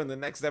we do in the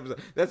next episode.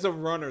 That's a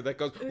runner that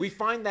goes. We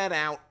find that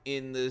out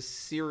in the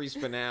series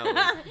finale.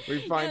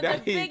 We find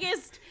out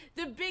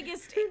the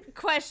biggest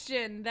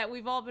question that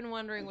we've all been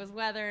wondering was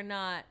whether or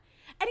not.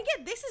 And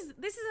again, this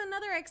is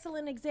another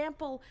excellent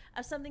example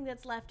of something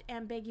that's left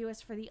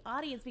ambiguous for the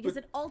audience because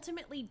it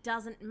ultimately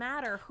doesn't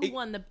matter who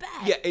won the bet.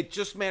 Yeah, it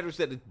just matters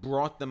that it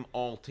brought them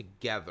all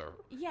together.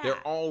 Yeah.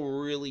 They're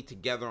all really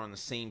together on the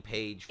same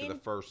page for the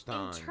first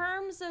time. In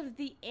terms of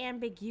the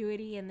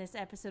ambiguity in this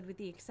episode, with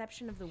the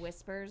exception of the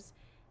whispers,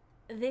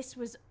 this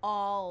was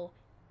all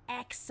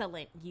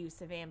excellent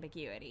use of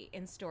ambiguity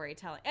in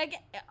storytelling.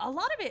 Again, a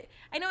lot of it,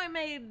 I know I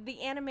made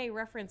the anime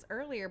reference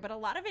earlier, but a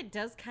lot of it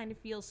does kind of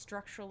feel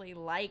structurally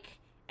like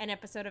an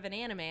episode of an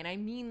anime, and I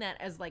mean that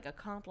as like a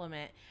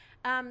compliment.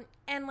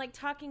 And like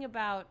talking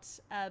about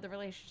the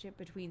relationship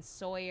between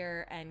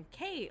Sawyer and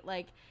Kate,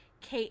 like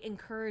Kate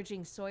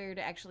encouraging Sawyer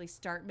to actually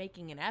start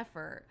making an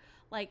effort.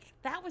 Like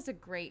that was a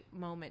great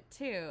moment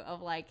too,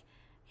 of like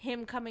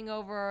him coming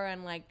over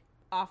and like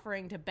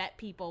offering to bet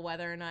people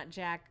whether or not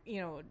Jack,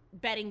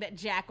 betting that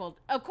Jack will,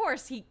 of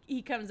course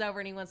he comes over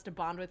and he wants to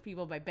bond with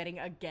people by betting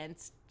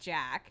against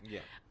Jack.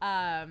 Yeah.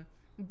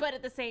 But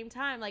at the same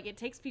time, like it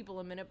takes people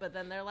a minute, but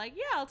then they're like,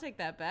 yeah, I'll take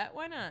that bet.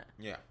 Why not?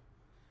 Yeah.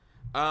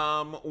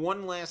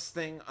 One last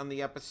thing on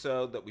the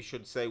episode that we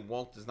should say,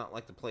 Walt does not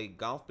like to play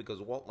golf because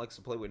Walt likes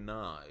to play with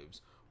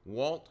knives.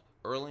 Walt,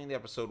 early in the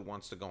episode,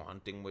 wants to go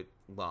hunting with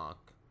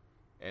Locke,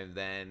 and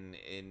then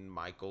in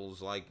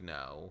Michael's like,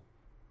 no.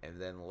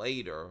 And then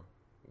later,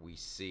 we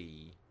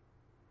see...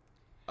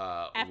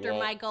 After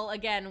Walt, Michael,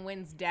 again,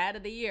 wins Dad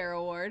of the Year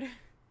award.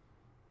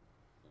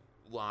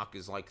 Locke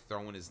is like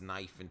throwing his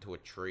knife into a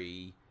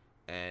tree,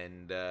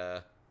 and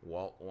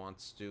Walt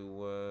wants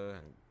to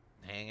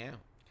hang out.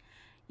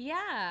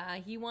 Yeah,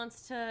 he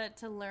wants to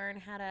learn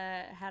how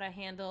to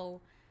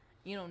handle,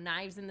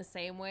 knives in the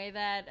same way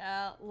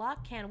that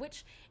Locke can.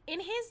 Which, in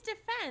his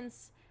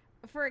defense,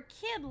 for a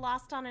kid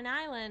lost on an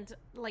island,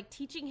 like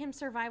teaching him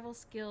survival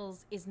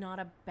skills is not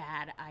a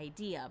bad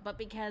idea. But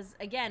because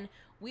again,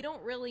 we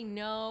don't really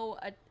know,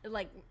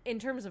 like in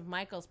terms of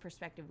Michael's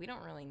perspective, we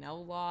don't really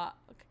know Locke.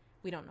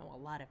 We don't know a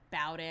lot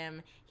about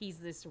him. He's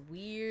this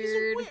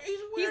weird...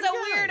 He's a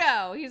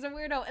weirdo. He's a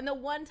weirdo. And the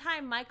one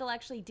time Michael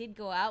actually did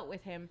go out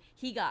with him,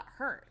 he got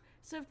hurt.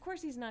 So, of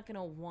course, he's not going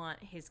to want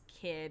his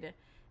kid...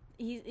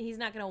 He's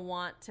not going to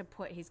want to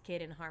put his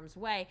kid in harm's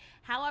way.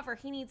 However,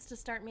 he needs to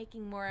start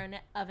making more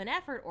of an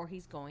effort or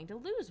he's going to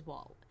lose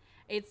Walt.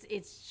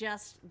 It's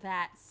just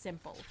that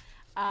simple.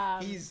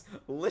 He's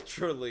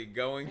literally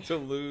going to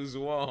lose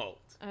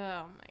Walt.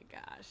 Oh, my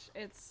gosh.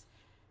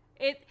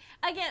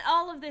 Again,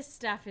 all of this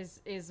stuff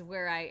is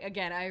where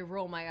I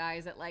roll my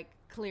eyes at, like,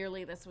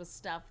 clearly this was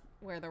stuff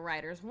where the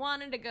writers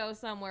wanted to go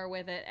somewhere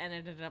with it and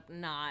ended up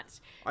not.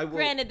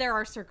 Granted, there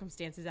are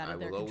circumstances out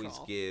of their control. I will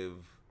always give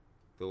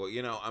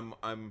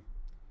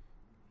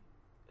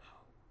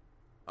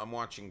I'm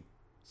watching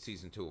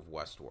season 2 of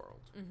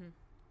Westworld.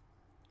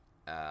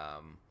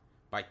 Mm-hmm.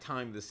 By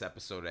time this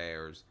episode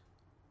airs,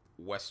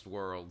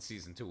 Westworld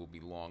season 2 will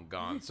be long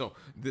gone, so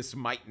this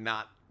might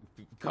not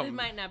it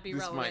might not be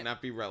relevant. This might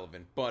not be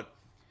relevant, but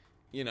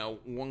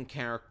one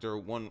character,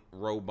 one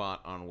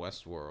robot on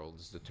Westworld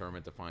is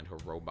determined to find her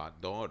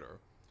robot daughter,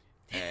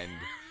 and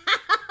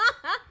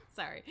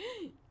sorry,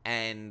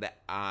 and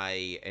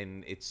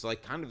it's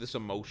like kind of this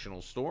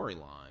emotional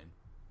storyline.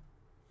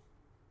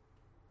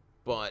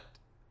 But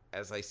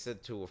as I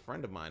said to a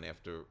friend of mine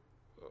after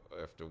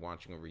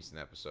watching a recent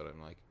episode,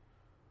 I'm like,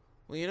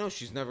 well,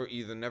 she's never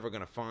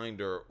gonna find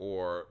her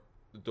or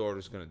the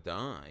daughter's gonna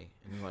die.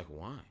 And you're like,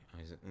 why?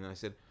 I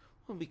said,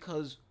 well,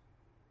 because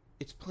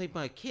it's played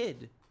by a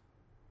kid.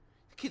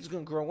 The kid's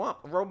gonna grow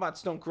up.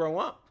 Robots don't grow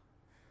up.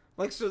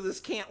 Like, so this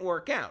can't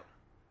work out.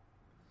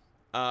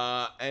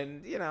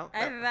 And either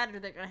that or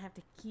they're gonna have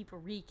to keep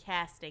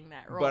recasting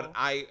that role. But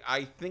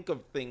I think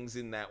of things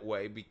in that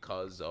way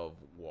because of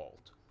Walt.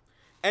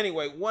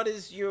 Anyway, what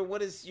is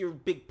your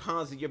big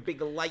positive, your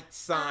big light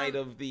side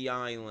of the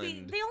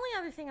island? The only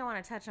other thing I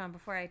want to touch on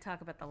before I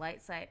talk about the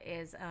light side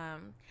is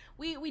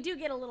we do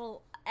get a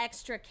little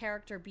extra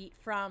character beat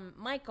from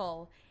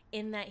Michael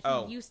in that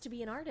he used to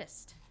be an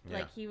artist. Yeah.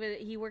 Like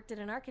he worked at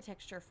an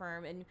architecture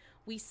firm, and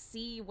we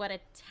see what a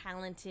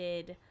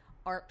talented,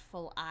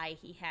 artful eye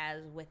he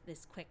has with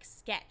this quick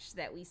sketch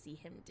that we see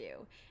him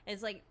do. And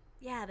it's like,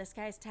 yeah, this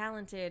guy's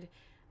talented.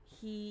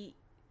 He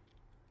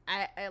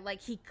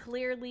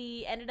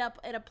clearly ended up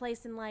at a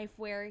place in life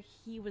where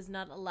he was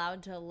not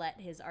allowed to let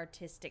his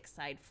artistic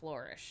side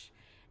flourish.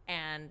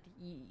 And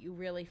you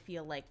really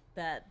feel like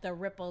the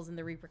ripples and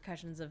the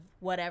repercussions of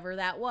whatever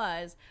that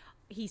was,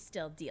 he's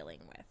still dealing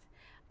with.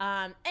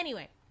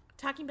 Anyway,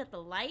 talking about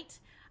the light,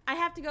 I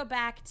have to go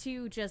back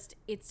to just,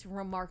 it's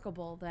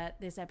remarkable that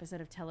this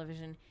episode of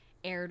television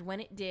aired when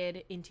it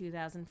did in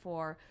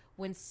 2004,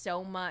 when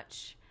so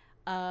much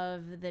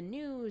of the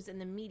news and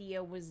the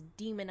media was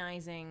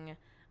demonizing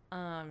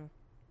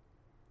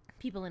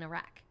people in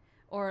Iraq,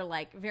 or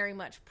like very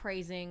much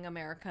praising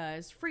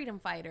America's freedom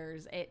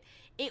fighters.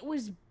 It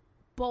was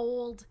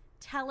bold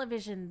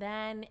television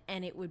then,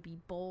 and it would be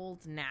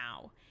bold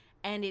now,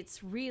 and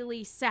it's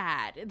really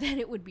sad that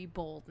it would be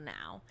bold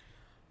now.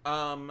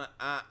 I'm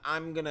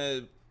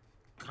gonna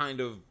kind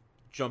of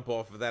jump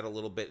off of that a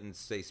little bit and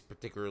say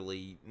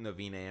particularly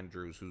Naveen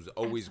Andrews, who's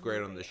always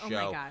great on the show. Oh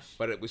my gosh.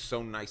 But it was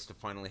so nice to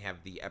finally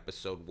have the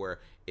episode where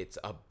it's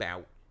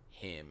about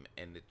him,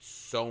 and it's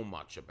so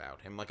much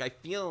about him. Like, I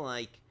feel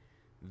like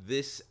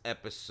this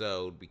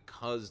episode,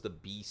 because the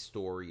B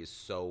story is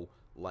so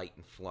light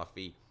and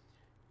fluffy,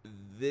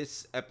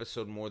 this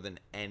episode more than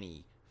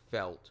any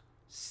felt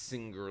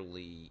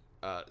singularly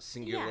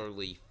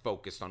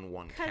focused on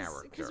one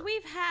character. Because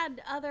we've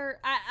had other...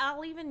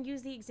 I'll even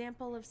use the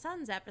example of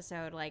Sun's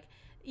episode. Like,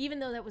 even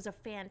though that was a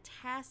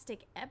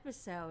fantastic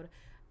episode,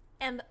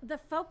 And the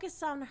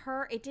focus on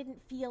her, it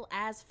didn't feel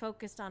as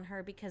focused on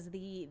her because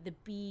the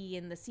B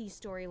and the C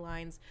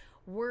storylines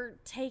were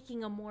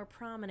taking a more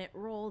prominent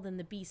role than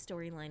the B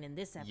storyline in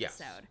this episode.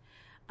 Yes.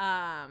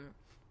 That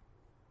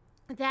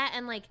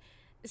and like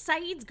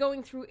Saeed's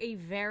going through a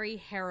very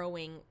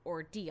harrowing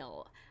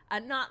ordeal.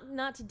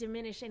 Not to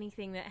diminish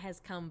anything that has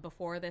come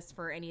before this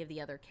for any of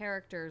the other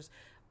characters,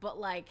 but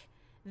like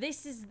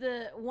this is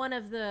one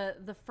of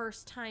the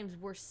first times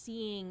we're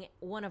seeing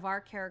one of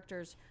our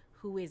characters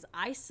who is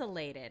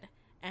isolated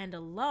and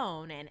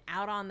alone and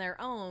out on their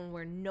own,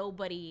 where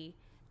nobody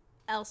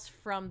else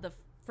from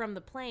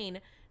the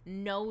plane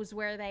knows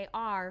where they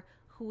are,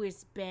 who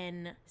has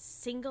been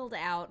singled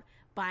out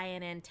by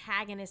an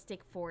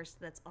antagonistic force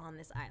that's on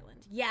this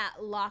island. Yeah,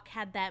 Locke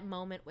had that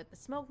moment with the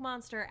smoke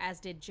monster, as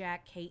did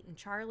Jack, Kate, and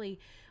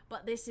Charlie,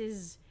 but this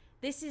is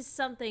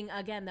something,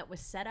 again, that was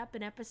set up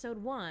in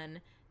episode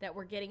 1 that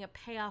we're getting a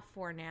payoff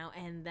for now,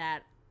 and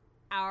that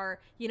a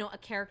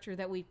character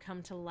that we've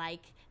come to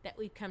like, that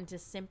we've come to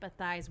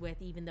sympathize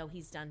with, even though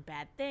he's done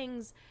bad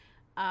things.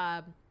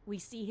 We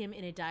see him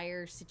in a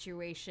dire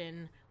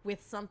situation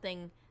with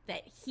something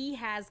that he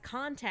has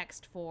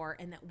context for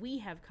and that we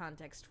have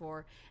context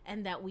for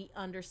and that we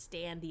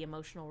understand the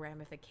emotional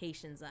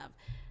ramifications of.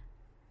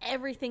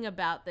 Everything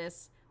about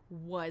this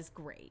was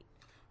great.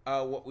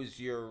 What's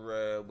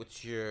your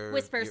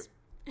Whispers.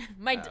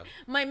 My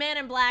man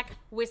in black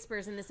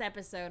whispers in this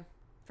episode,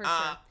 for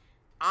sure.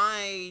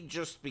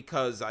 Just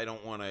because I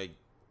don't want to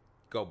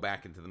go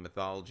back into the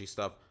mythology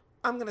stuff,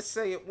 I'm going to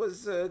say it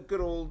was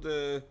good old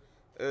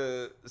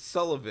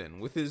Sullivan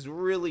with his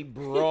really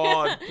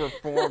broad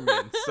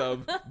performance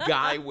of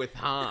Guy with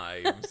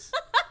Hives.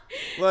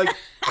 Like,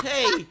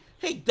 hey,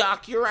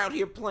 Doc, you're out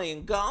here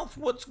playing golf.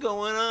 What's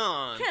going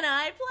on? Can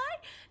I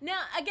play? Now,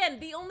 again,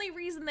 the only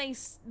reason they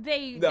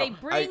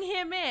bring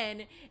him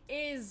in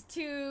is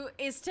to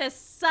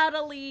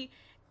subtly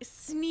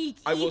sneak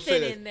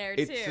Ethan in there,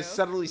 too. It's to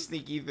subtly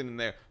sneak Ethan in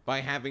there by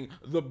having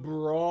the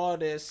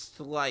broadest,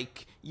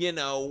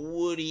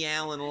 Woody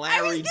Allen,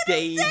 Larry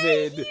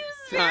David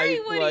type,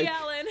 Woody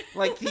Allen.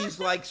 Like he's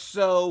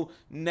so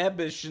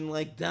nebbish and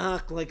like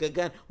Doc, like a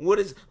gun. What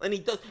is? And he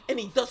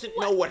doesn't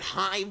know what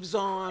hives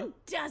are.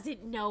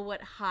 Doesn't know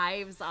what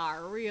hives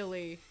are,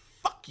 really.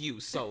 Fuck you,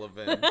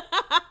 Sullivan.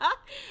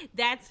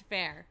 That's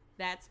fair.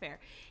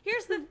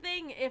 Here's the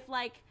thing: if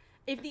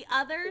the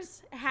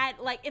others had,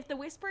 if the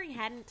whispering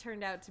hadn't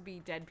turned out to be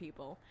dead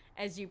people,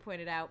 as you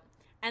pointed out,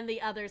 and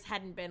the others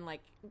hadn't been,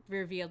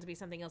 revealed to be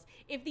something else,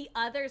 if the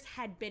others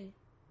had been,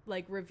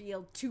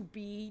 revealed to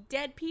be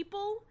dead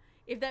people,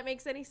 if that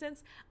makes any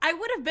sense, I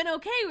would have been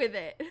okay with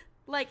it.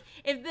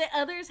 If the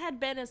others had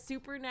been a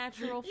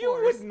supernatural force. You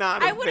would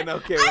not have been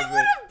okay with it. I would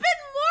have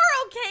been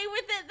more okay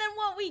with it than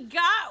what we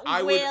got,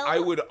 I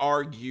would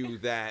argue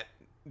that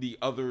the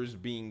others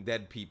being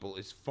dead people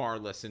is far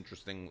less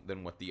interesting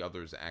than what the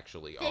others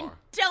actually are. Then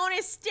don't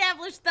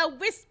establish the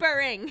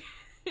whispering.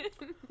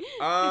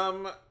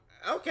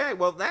 Okay,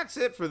 well, that's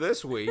it for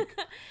this week.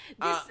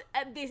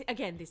 This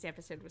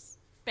episode was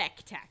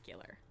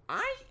spectacular.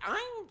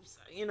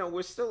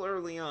 We're still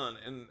early on,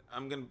 and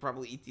I'm going to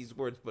probably eat these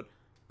words, but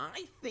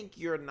I think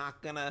you're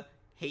not going to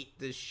hate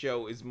this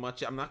show as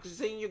much. I'm not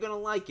saying you're going to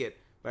like it,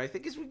 but I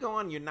think as we go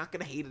on, you're not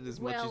going to hate it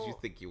as much as you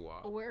think you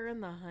are. We're in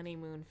the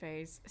honeymoon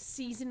phase.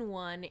 Season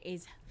 1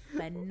 is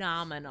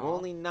phenomenal. We're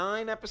only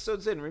 9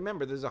 episodes in.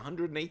 Remember, there's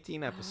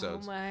 118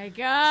 episodes. Oh my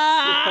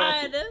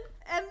god.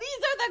 And these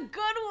are the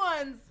good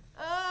ones.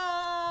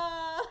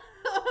 Oh,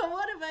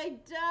 what have I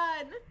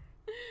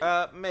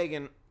done?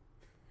 Megan,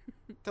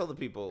 tell the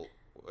people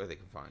where they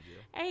can find you.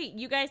 Hey,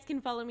 you guys can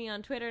follow me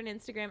on Twitter and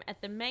Instagram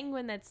at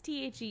TheMenguin. That's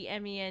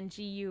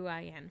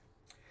TheMenguin.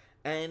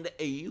 And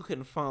you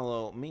can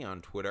follow me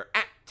on Twitter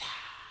at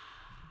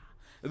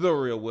The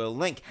Real Will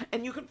Link.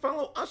 And you can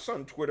follow us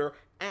on Twitter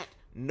at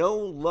No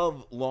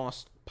Love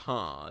Lost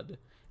Pod.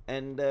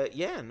 And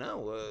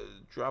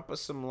drop us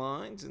some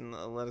lines and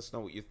let us know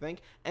what you think.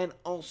 And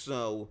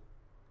also,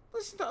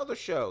 listen to other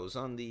shows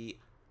on the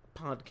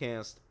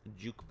Podcast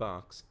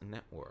Jukebox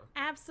Network.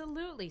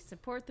 Absolutely.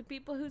 Support the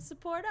people who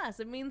support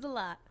us. It means a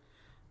lot.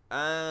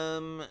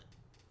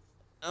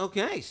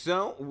 Okay,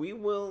 so we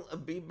will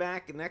be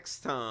back next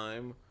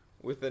time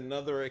with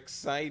another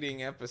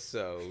exciting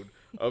episode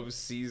of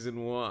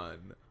Season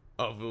 1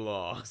 of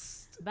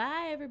Lost.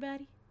 Bye,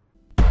 everybody.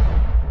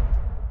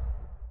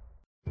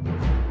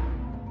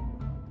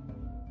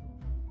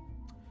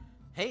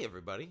 Hey,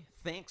 everybody.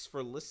 Thanks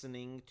for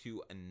listening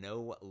to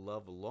No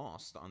Love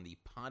Lost on the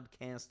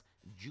Podcast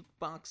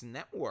Jukebox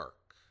Network.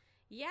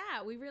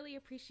 Yeah, we really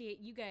appreciate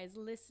you guys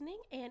listening,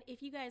 and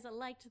if you guys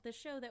liked the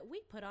show that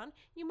we put on,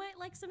 you might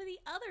like some of the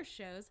other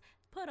shows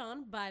put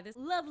on by this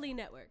lovely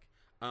network.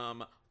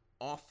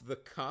 Off the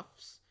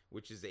Cuffs,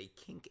 which is a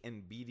kink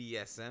and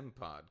BDSM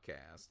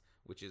podcast,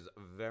 which is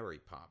very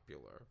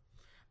popular.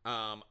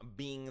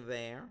 Being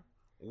There,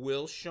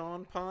 Will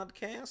Sean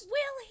podcast.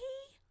 Will he?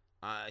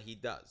 He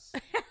does.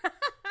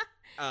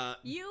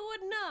 You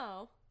would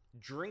know.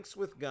 Drinks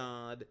with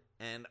God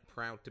and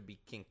Proud to be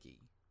Kinky.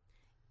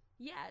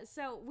 Yeah,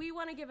 so we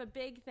want to give a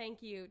big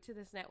thank you to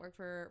this network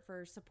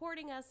for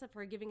supporting us,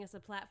 for giving us a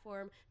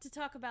platform to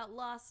talk about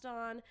Lost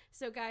on.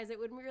 So, guys, it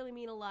would really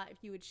mean a lot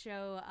if you would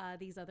show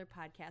these other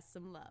podcasts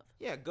some love.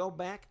 Yeah, go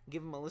back,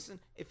 give them a listen.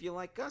 If you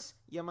like us,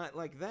 you might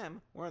like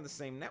them. We're on the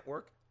same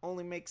network.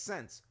 Only makes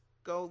sense.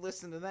 Go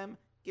listen to them.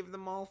 Give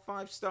them all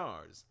 5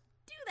 stars.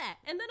 Do that,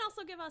 and then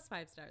also give us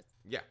 5 stars.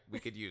 Yeah, we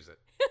could use it.